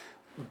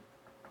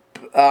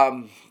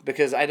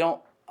 Because I don't.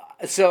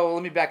 So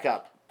let me back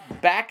up.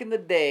 Back in the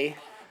day,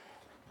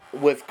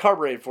 with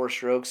carbureted 4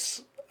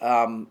 strokes,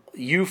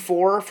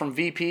 U4 from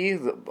VP,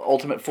 the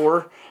Ultimate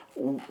 4,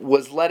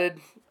 was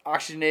leaded,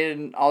 oxygenated,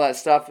 and all that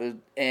stuff,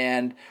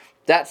 and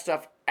that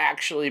stuff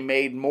actually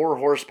made more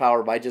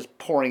horsepower by just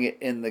pouring it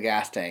in the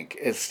gas tank.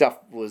 His stuff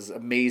was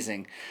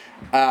amazing.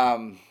 Now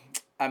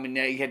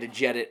you had to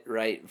jet it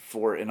right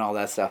for it and all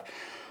that stuff.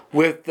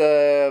 With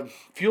the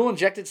fuel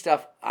injected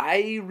stuff,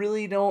 I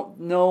really don't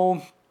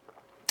know.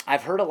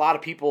 I've heard a lot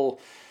of people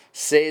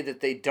say that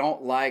they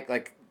don't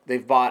like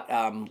they've bought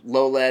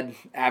low lead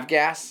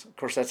avgas. Of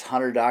course, that's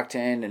 100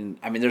 octane, and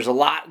there's a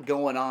lot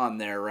going on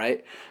there,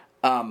 right?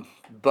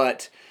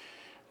 But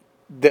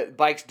the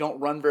bikes don't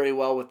run very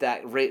well with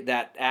that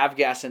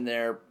avgas in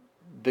there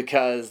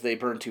because they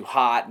burn too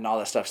hot and all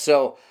that stuff.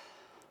 So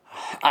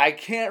I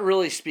can't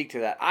really speak to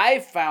that.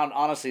 I've found,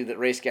 honestly, that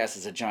race gas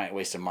is a giant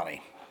waste of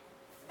money.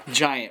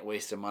 Giant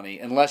waste of money.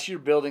 Unless you're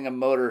building a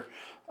motor.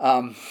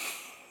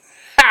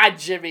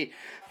 Jimmy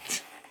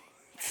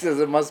says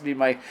it must be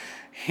my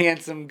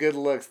handsome good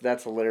looks.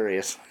 That's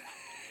hilarious.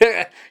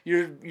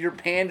 You're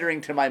pandering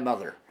to my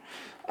mother.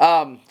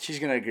 She's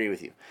going to agree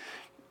with you.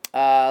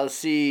 Let's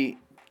see.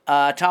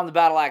 Tom the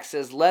Battle Axe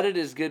says, leaded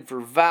is good for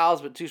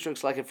valves, but 2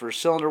 strokes like it for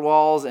cylinder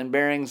walls and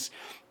bearings.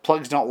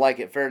 Plugs don't like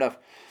it. Fair enough.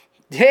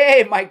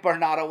 Hey, Mike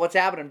Barnato, what's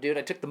happening, dude?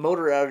 I took the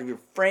motor out of your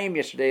frame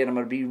yesterday, and I'm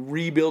going to be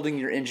rebuilding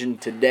your engine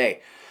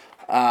today.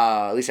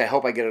 At least I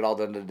hope I get it all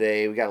done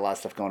today. We got a lot of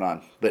stuff going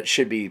on, but it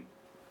should be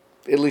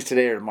at least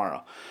today or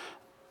tomorrow.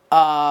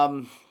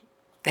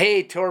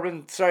 Hey,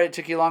 Torben, sorry it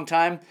took you a long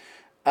time.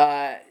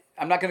 I'm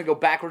not going to go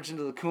backwards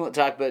into the coolant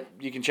talk, but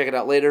you can check it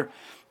out later.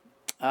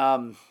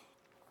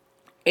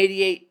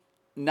 88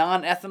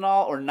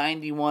 non-ethanol or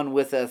 91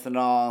 with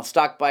ethanol.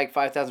 Stock bike,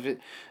 5,000 feet.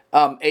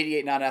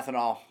 88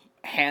 non-ethanol,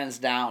 hands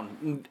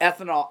down.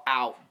 Ethanol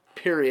out,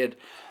 period.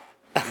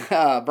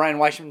 Brian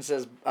Weishman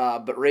says,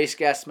 but race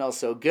gas smells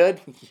so good.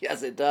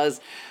 Yes, it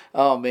does.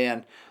 Oh,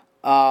 man.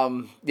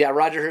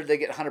 Roger heard they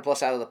get 100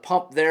 plus out of the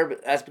pump there,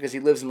 but that's because he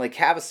lives in Lake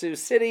Havasu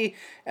City,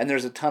 and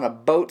there's a ton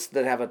of boats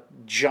that have a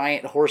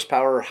giant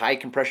horsepower, high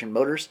compression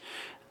motors.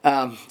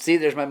 See,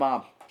 there's my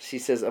mom. She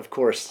says, of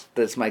course,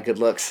 that's my good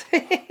looks.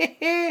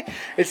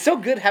 It's so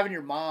good having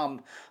your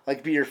mom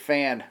be your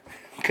fan,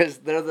 because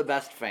they're the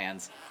best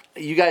fans.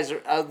 You guys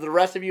are the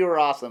rest of you are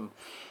awesome,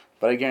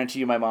 but I guarantee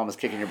you, my mom is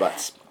kicking your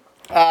butts.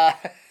 Uh,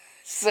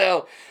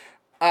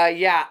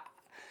 yeah.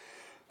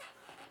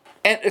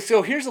 And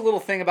so here's a little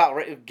thing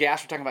about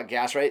gas. We're talking about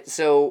gas, right?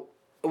 So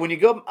when you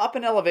go up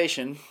in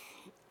elevation,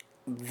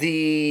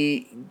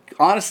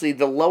 honestly,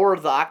 the lower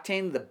the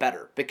octane, the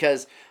better,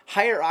 because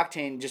higher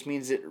octane just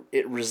means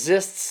it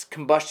resists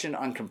combustion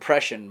on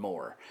compression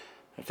more,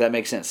 if that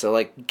makes sense. So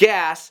like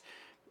gas,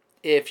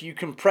 if you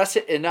compress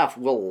it enough,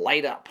 will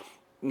light up,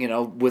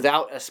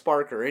 without a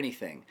spark or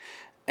anything.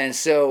 And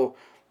so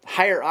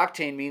higher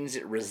octane means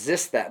it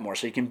resists that more.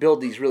 So you can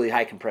build these really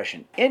high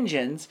compression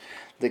engines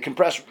that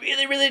compress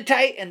really, really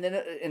tight, and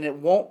it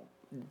won't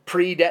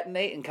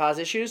pre-detonate and cause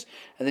issues,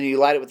 and then you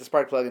light it with the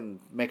spark plug and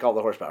make all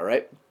the horsepower,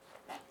 right?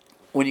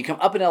 When you come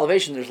up in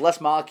elevation, there's less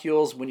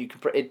molecules. When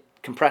it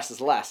compresses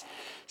less.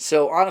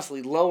 So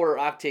honestly, lower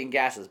octane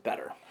gas is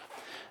better.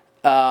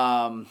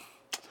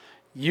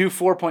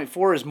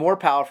 U4.4 is more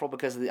powerful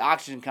because of the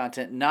oxygen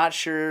content. Not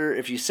sure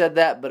if you said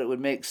that, but it would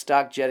make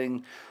stock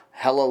jetting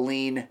hella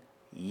lean.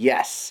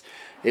 Yes,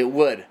 it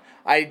would.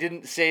 I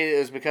didn't say it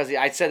was because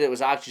I said it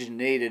was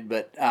oxygenated,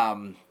 but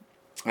I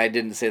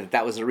didn't say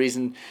that was the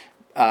reason.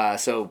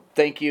 So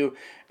thank you.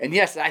 And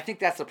yes, I think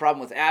that's the problem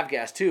with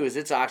avgas too, is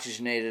it's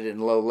oxygenated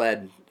and low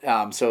lead.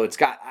 So it's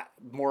got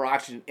more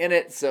oxygen in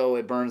it, so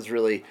it burns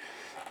really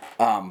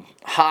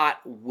hot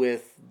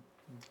with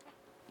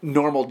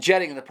normal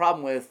jetting. And the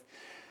problem with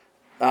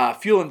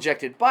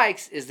fuel-injected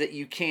bikes is that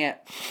you can't,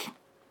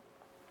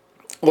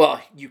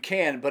 well, you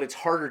can, but it's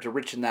harder to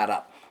richen that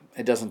up.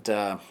 It doesn't,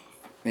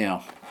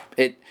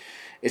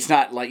 it's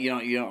not like you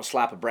don't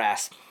slap a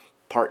brass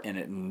part in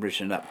it and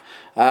richen it up.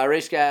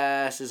 Race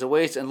gas is a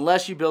waste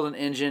unless you build an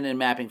engine and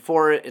mapping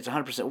for it. It's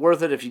 100%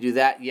 worth it if you do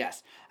that.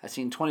 Yes, I've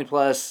seen 20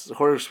 plus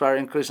horsepower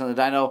increase on the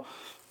dyno,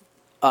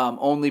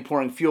 only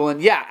pouring fuel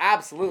in. Yeah,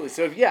 absolutely.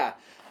 So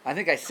I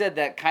think I said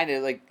that kind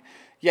of like,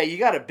 yeah, you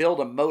got to build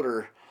a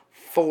motor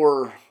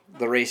for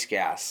the race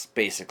gas.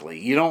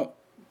 Basically, you don't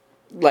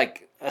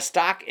like. A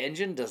stock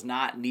engine does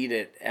not need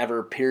it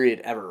ever,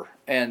 period, ever.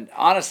 And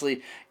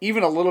honestly,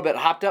 even a little bit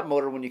hopped up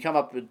motor, when you come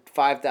up at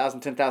 5,000,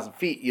 10,000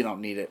 feet, you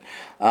don't need it.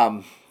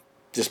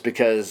 Just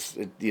because,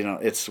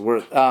 it's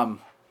worth...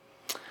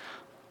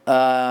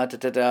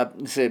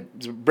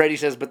 Brady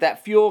says, but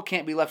that fuel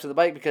can't be left to the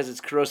bike because it's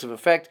corrosive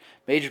effect.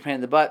 Major pain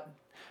in the butt.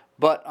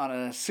 But on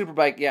a super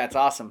bike, yeah, it's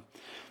awesome.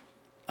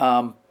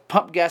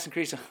 Pump gas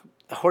increase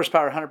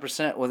horsepower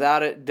 100%.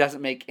 Without it,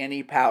 doesn't make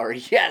any power.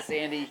 Yes,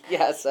 Andy.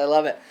 Yes, I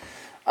love it.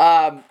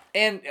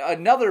 And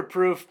another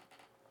proof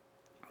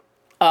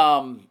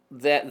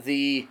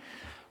that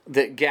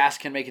gas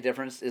can make a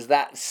difference is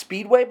that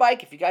Speedway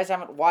bike. If you guys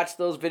haven't watched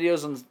those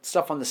videos and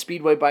stuff on the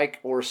Speedway bike,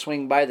 or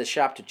swing by the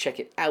shop to check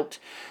it out,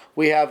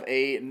 we have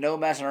a no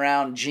messing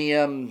around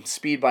GM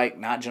speed bike,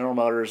 not General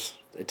Motors,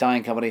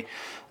 Italian company,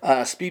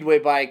 Speedway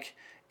bike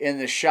in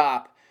the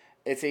shop.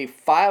 It's a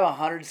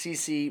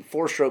 500cc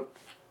 4-stroke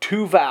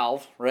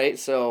 2-valve, right?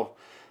 So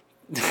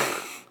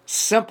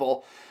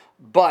simple,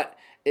 but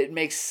it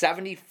makes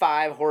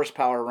 75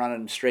 horsepower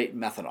running straight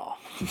methanol.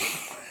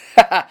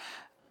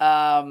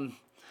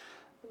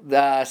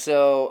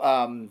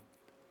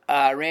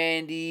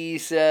 Randy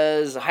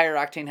says higher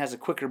octane has a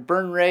quicker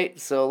burn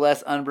rate, so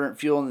less unburnt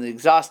fuel in the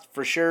exhaust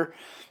for sure.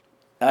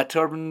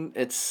 Torben,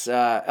 it's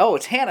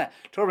Hannah,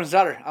 Torben's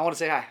daughter. I want to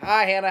say hi.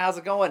 Hi, Hannah. How's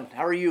it going?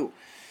 How are you?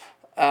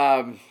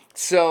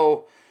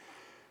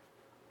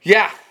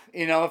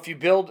 If you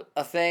build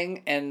a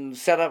thing and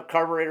set up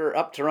carburetor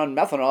up to run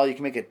methanol, you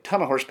can make a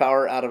ton of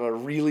horsepower out of a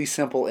really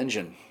simple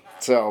engine.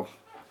 So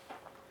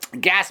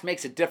gas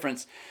makes a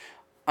difference.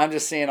 I'm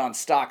just saying on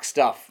stock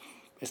stuff,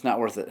 it's not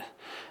worth it.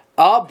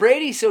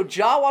 Brady, so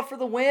Jawa for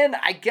the win.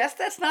 I guess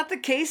that's not the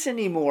case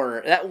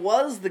anymore. That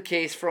was the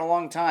case for a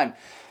long time.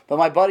 But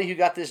my buddy who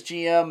got this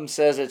GM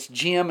says it's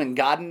GM and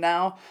Godin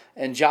now.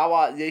 And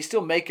Jawa, they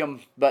still make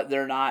them, but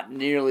they're not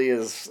nearly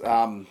as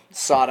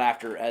sought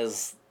after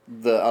as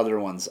the other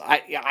ones.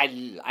 I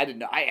didn't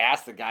know. I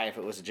asked the guy if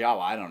it was a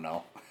Jawa. I don't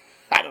know.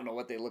 I don't know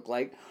what they look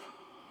like.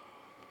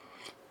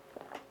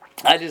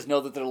 I just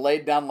know that they're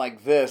laid down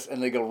like this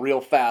and they go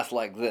real fast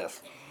like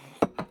this.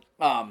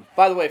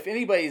 By the way, if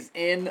anybody's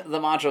in the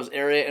Montrose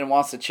area and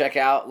wants to check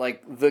out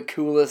like the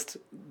coolest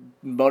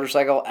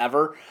motorcycle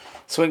ever,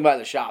 swing by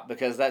the shop,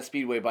 because that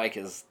Speedway bike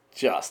is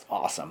just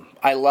awesome.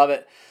 I love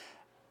it.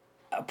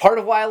 Part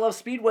of why I love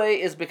Speedway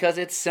is because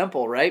it's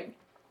simple, right?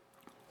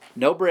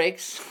 No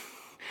brakes,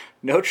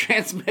 no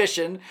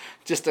transmission,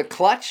 just a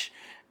clutch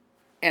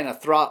and a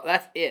throttle.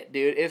 That's it,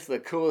 dude. It's the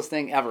coolest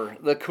thing ever.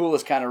 The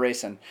coolest kind of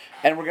racing.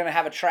 And we're going to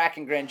have a track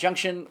in Grand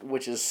Junction,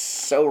 which is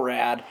so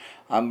rad.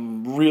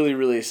 I'm really,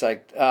 really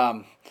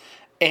psyched.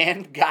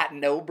 And got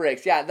no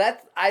brakes. Yeah,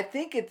 I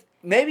think it's,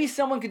 maybe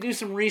someone could do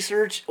some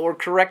research or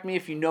correct me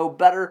if you know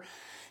better,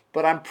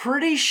 but I'm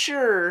pretty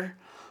sure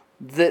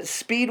that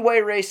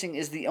Speedway racing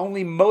is the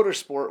only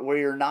motorsport where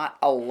you're not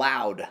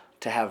allowed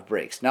to have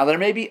brakes. Now, there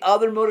may be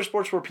other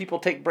motorsports where people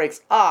take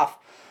brakes off,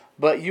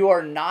 but you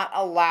are not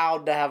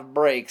allowed to have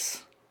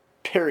brakes,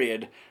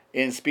 period,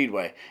 in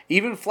Speedway.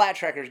 Even flat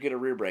trackers get a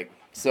rear brake.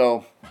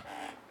 So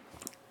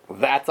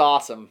that's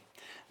awesome.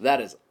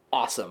 That is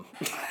awesome.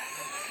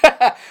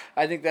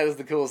 I think that is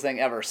the coolest thing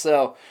ever.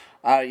 So,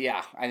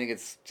 yeah, I think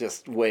it's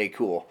just way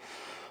cool.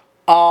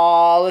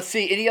 Let's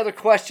see. Any other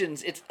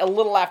questions? It's a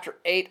little after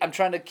 8. I'm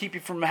trying to keep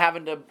you from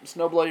having to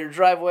snowblow your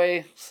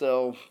driveway,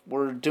 so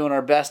we're doing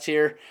our best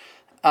here.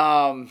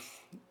 And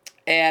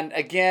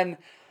again,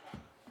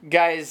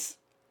 guys,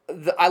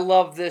 I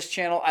love this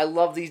channel. I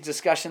love these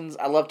discussions.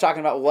 I love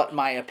talking about what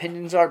my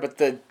opinions are, but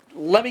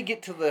let me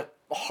get to the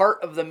heart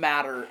of the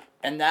matter,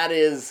 and that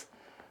is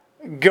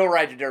go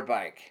ride your dirt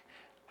bike.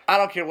 I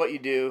don't care what you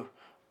do.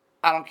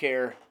 I don't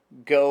care.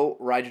 Go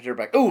ride your dirt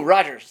bike. Ooh,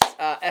 Rogers,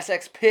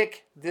 SX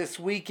pick this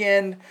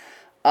weekend.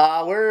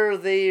 Where are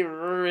they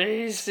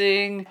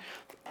racing?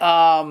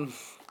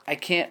 I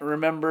can't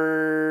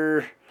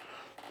remember.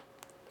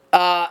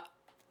 Tom's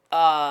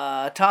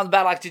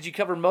Battle Axe, did you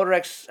cover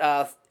MotorX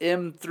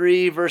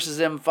M3 versus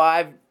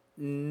M5?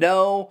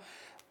 No,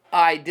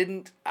 I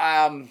didn't.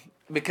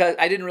 Because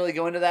I didn't really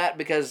go into that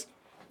because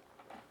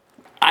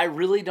I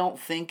really don't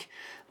think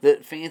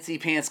that Fancy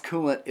Pants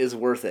coolant is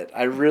worth it.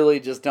 I really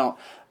just don't.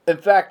 In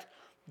fact,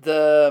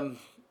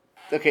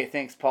 okay,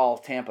 thanks, Paul,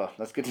 Tampa.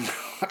 That's good to know.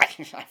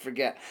 I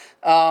forget.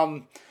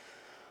 I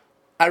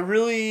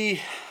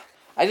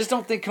just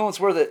don't think coolant's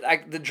worth it.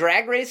 The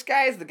drag race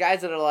guys, the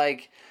guys that are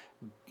like,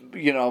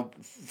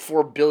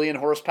 4 billion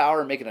horsepower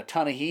and making a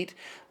ton of heat,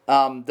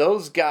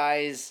 those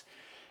guys,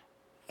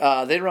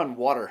 they run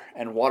water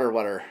and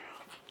water.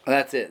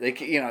 That's it.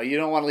 You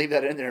don't want to leave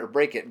that in there or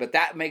break it, but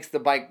that makes the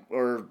bike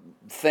or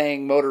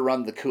motor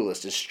run the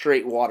coolest. Is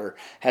straight water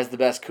has the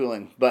best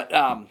cooling, but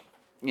the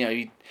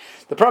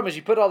problem is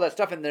you put all that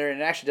stuff in there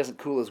and it actually doesn't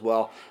cool as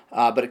well,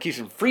 but it keeps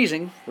from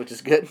freezing, which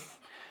is good.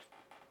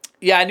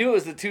 Yeah, I knew it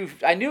was the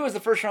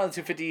first round of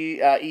the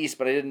 250 East,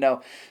 but I didn't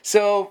know.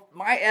 So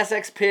my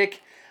SX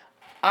pick,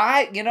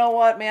 you know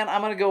what, man,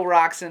 I'm gonna go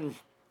Roczen.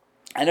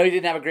 I know he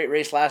didn't have a great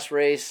race last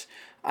race.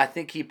 I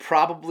think he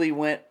probably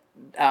went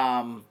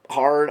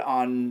hard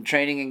on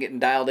training and getting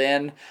dialed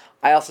in.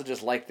 I also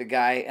just like the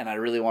guy, and I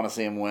really want to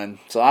see him win.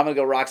 So I'm going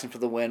to go Roczen for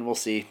the win. We'll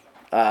see.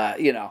 I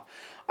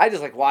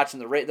just like watching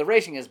the race. The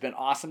racing has been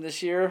awesome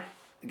this year.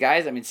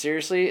 Guys, I mean,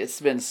 seriously,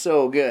 it's been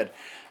so good.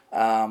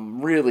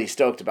 Really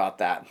stoked about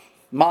that.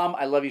 Mom,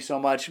 I love you so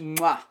much.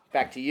 Mwah.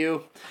 Back to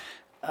you.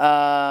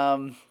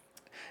 Yeah,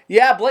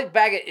 Blake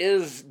Baggett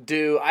is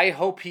due. I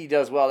hope he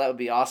does well. That would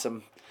be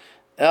awesome.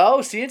 Oh,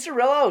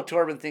 Cianciarillo,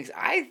 Torben thinks.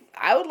 I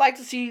would like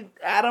to see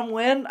Adam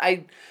win.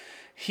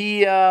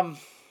 He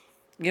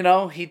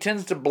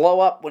tends to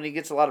blow up when he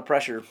gets a lot of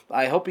pressure.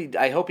 I hope he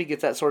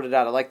gets that sorted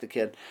out. I like the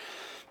kid.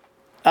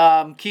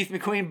 Keith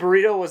McQueen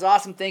Burrito was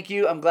awesome. Thank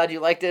you. I'm glad you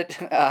liked it.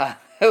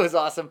 It was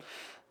awesome.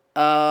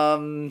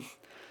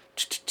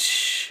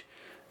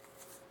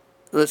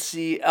 Let's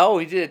see. Oh,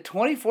 he did a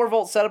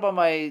 24-volt setup on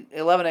my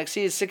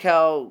 11XC. It's sick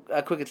how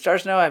quick it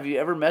starts now. Have you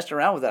ever messed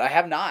around with it? I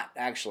have not,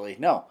 actually.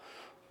 No.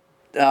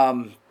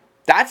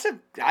 That's a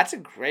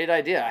great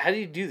idea. How do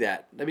you do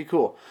that? That'd be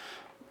cool.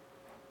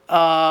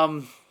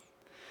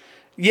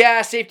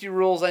 Yeah, safety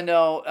rules. I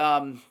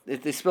know.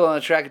 If they spill on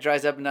the track, it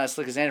dries up and not as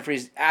slick as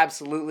antifreeze.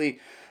 Absolutely.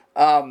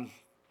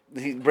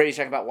 Brady's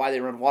talking about why they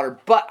run water,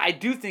 but I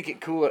do think it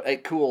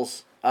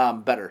cools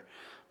better.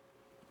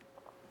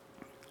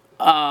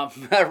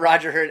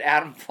 Roger heard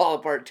Adam fall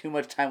apart. Too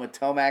much time with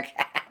Tomac.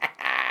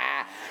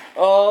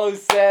 Oh,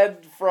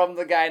 said from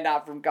the guy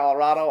not from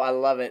Colorado. I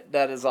love it.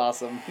 That is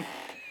awesome.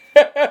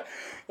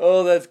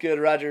 Oh, that's good,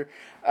 Roger.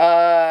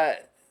 Yeah,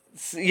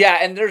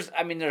 and there's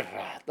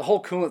the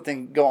whole coolant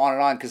thing go on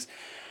and on because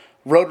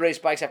road race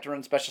bikes have to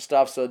run special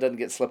stuff so it doesn't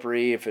get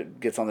slippery if it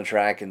gets on the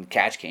track and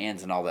catch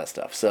cans and all that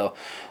stuff. So,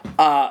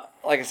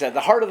 like I said,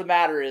 the heart of the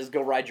matter is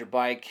go ride your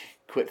bike,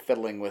 quit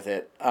fiddling with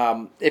it.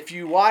 If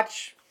you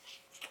watch,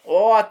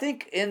 I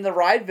think in the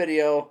ride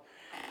video,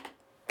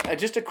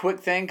 just a quick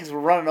thing because we're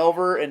running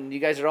over and you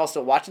guys are all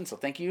still watching, so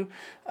thank you.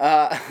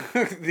 I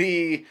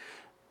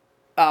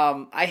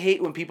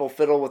hate when people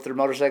fiddle with their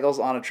motorcycles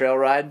on a trail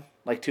ride,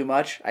 like too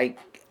much.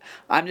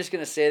 I'm just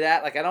going to say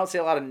that. Like, I don't say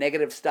a lot of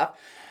negative stuff,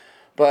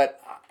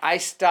 but I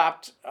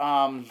stopped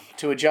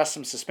to adjust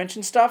some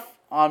suspension stuff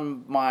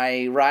on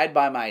my ride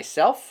by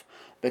myself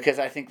because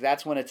I think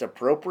that's when it's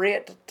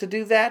appropriate to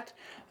do that.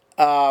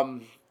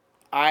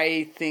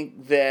 I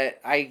think that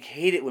I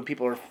hate it when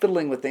people are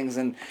fiddling with things,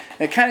 and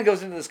it kind of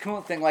goes into this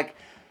coolant thing, like,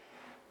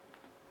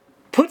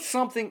 put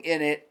something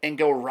in it and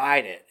go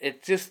ride it.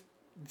 It just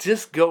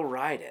go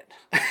ride it.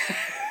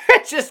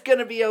 It's just going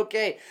to be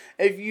okay.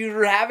 If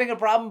you're having a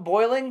problem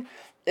boiling,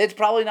 it's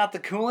probably not the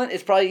coolant.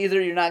 It's probably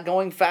either you're not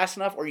going fast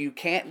enough or you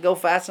can't go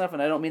fast enough,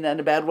 and I don't mean that in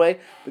a bad way,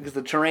 because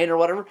the terrain or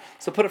whatever.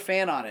 So put a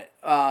fan on it,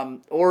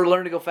 or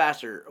learn to go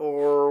faster,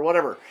 or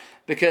whatever.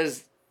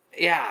 Because,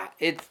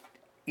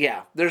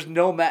 there's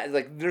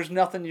there's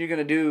nothing you're going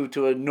to do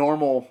to a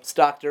normal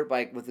stock dirt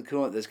bike with the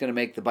coolant that's going to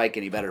make the bike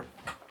any better.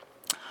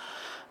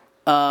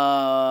 Right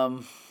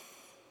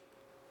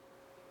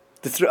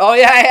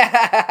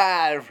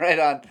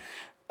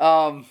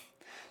on.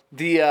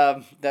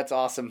 That's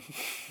awesome.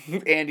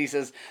 Andy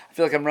says, I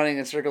feel like I'm running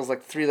in circles like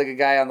the three-legged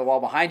guy on the wall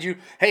behind you.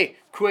 Hey,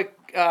 quick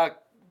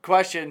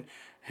question.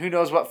 Who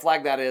knows what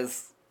flag that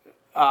is?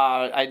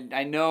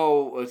 I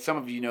know some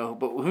of you know,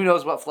 but who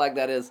knows what flag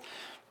that is?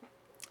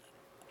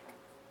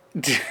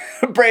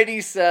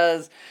 Brady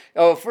says,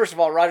 oh, first of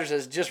all, Roger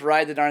says, just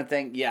ride the darn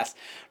thing. Yes.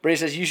 Brady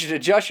says, you should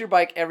adjust your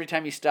bike every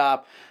time you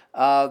stop.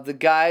 The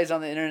guys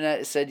on the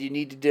internet said you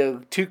need to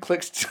do 2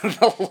 clicks to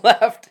the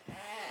left.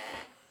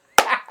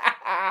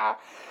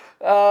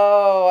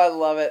 Oh, I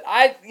love it.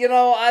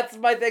 That's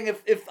my thing.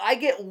 If I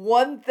get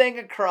one thing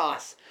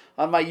across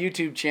on my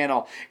YouTube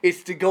channel,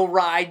 it's to go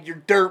ride your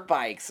dirt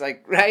bikes.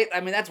 Like, right? I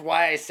mean, that's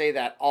why I say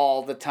that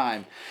all the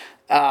time.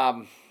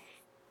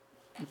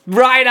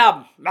 Ride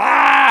them!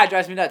 It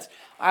drives me nuts.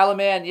 Isle of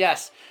Man,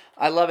 yes.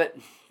 I love it.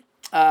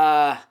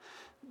 And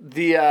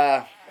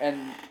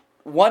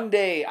one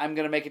day I'm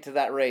going to make it to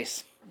that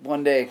race.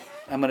 One day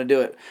I'm going to do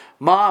it.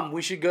 Mom,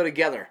 we should go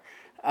together.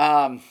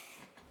 One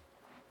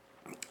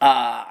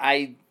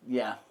day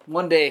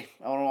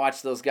I want to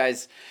watch those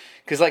guys.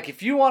 Because, like,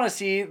 if you want to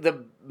see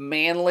the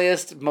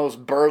manliest,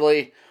 most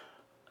burly,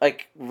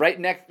 like,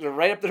 right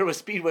up there with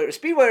Speedway.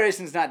 Speedway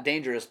racing is not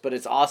dangerous, but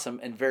it's awesome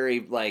and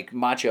very, like,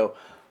 macho.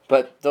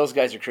 But those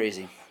guys are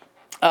crazy.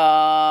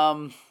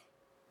 Roger,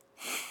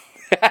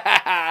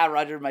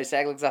 my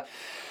saglings off.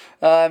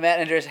 Matt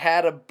Andrews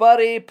had a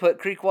buddy put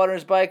Creekwater in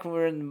his bike when we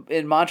were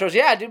in Montrose.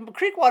 Yeah, dude,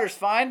 Creekwater's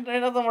fine. There's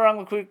nothing wrong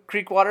with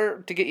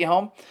Creekwater to get you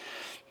home.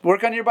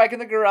 Work on your bike in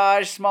the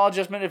garage. Small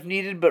adjustment if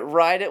needed, but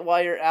ride it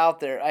while you're out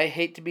there. I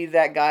hate to be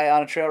that guy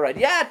on a trail ride.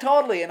 Yeah,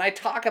 totally. And I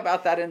talk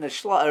about that in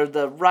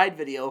the ride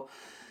video.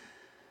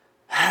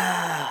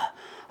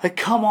 Like,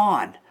 come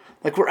on.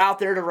 Like, we're out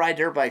there to ride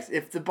dirt bikes.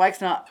 If the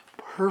bike's not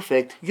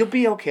perfect, you'll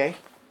be okay.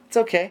 It's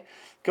okay.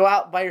 Go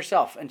out by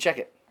yourself and check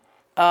it.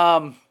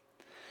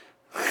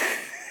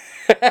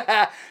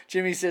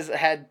 Jimmy says,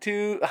 had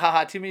too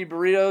many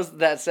burritos.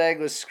 That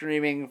sag was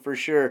screaming for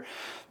sure.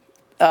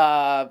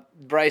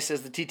 Bryce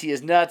says, the TT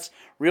is nuts.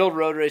 Real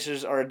road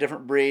racers are a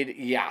different breed.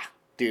 Yeah,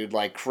 dude,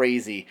 like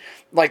crazy.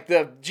 Like,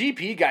 the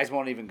GP guys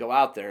won't even go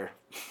out there.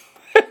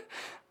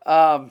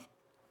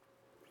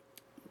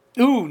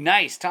 Ooh,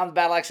 nice. Tom the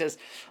Battle Axe says,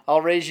 I'll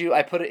raise you.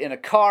 I put it in a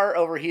car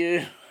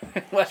overheated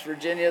in West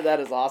Virginia. That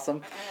is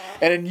awesome.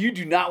 And then you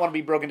do not want to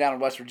be broken down in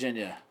West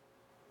Virginia.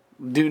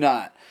 Do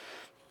not.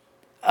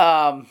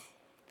 Yeah,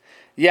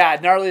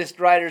 gnarliest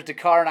riders,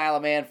 Dakar and Isle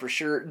of Man for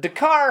sure.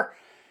 Dakar,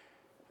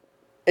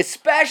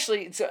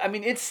 especially, I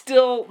mean, it's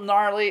still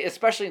gnarly,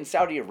 especially in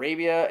Saudi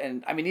Arabia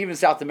and, I mean, even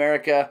South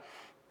America.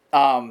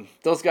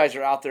 Those guys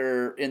are out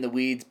there in the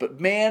weeds. But,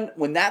 man,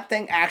 when that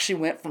thing actually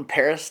went from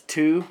Paris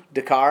to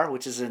Dakar,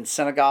 which is in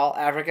Senegal,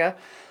 Africa,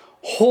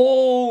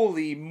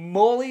 holy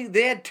moly,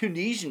 they had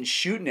Tunisians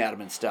shooting at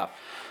them and stuff.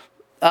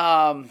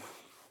 Yeah,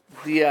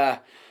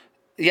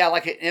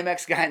 like an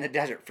MX guy in the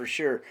desert, for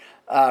sure,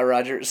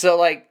 Roger. So,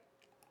 like,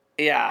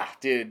 yeah,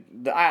 dude,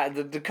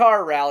 the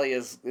Dakar rally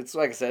it's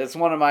like I said, it's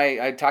one of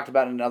I talked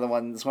about it in another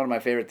one, it's one of my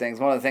favorite things.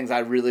 One of the things I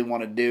really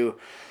want to do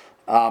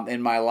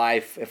in my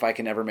life, if I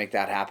can ever make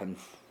that happen.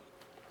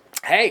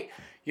 Hey,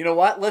 you know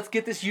what? Let's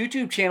get this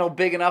YouTube channel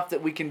big enough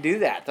that we can do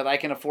that I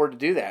can afford to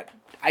do that.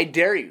 I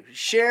dare you.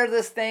 Share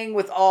this thing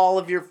with all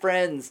of your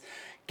friends.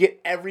 Get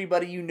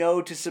everybody you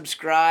know to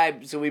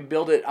subscribe so we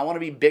build it. I want to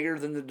be bigger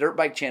than the Dirt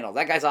Bike channel.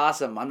 That guy's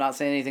awesome. I'm not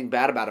saying anything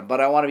bad about him,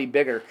 but I want to be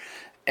bigger.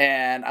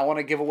 And I want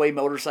to give away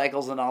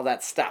motorcycles and all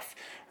that stuff,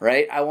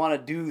 right? I want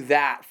to do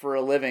that for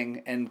a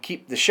living and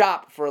keep the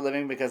shop for a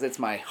living because it's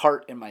my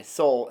heart and my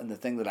soul and the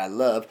thing that I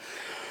love.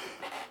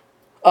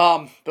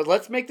 But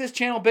let's make this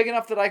channel big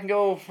enough that I can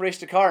go race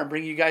Dakar and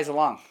bring you guys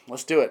along.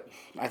 Let's do it.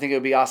 I think it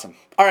would be awesome.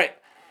 All right.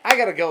 I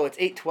gotta go. It's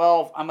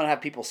 8:12. I'm gonna have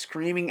people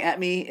screaming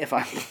at me if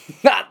I'm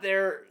not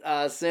there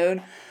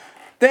soon.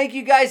 Thank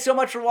you guys so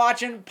much for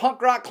watching.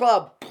 Punk Rock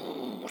Club.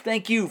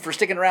 Thank you for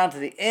sticking around to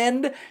the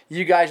end.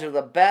 You guys are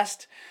the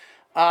best.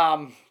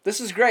 This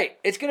is great.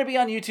 It's gonna be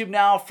on YouTube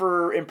now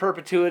in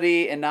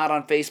perpetuity and not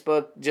on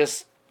Facebook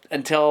just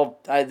until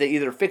they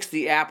either fix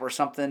the app or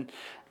something.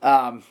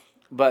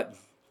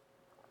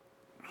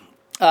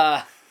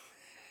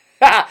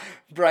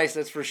 Bryce,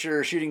 that's for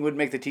sure. Shooting would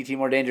make the TT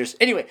more dangerous.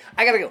 Anyway,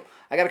 I gotta go.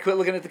 I gotta quit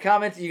looking at the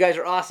comments. You guys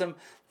are awesome.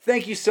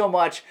 Thank you so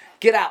much.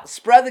 Get out.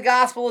 Spread the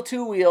gospel of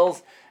two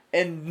wheels.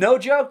 And no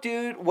joke,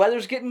 dude.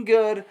 Weather's getting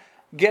good.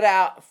 Get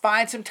out.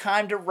 Find some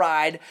time to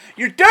ride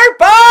your dirt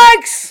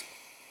bikes.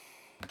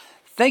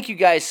 Thank you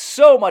guys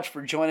so much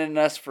for joining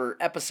us for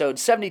episode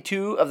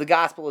 72 of the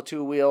Gospel of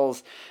Two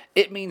Wheels.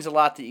 It means a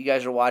lot that you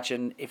guys are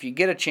watching. If you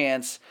get a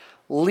chance,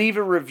 leave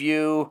a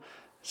review.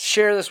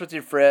 Share this with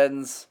your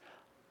friends.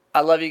 I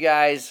love you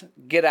guys.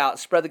 Get out,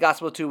 spread the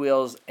gospel of two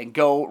wheels, and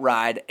go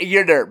ride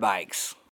your dirt bikes.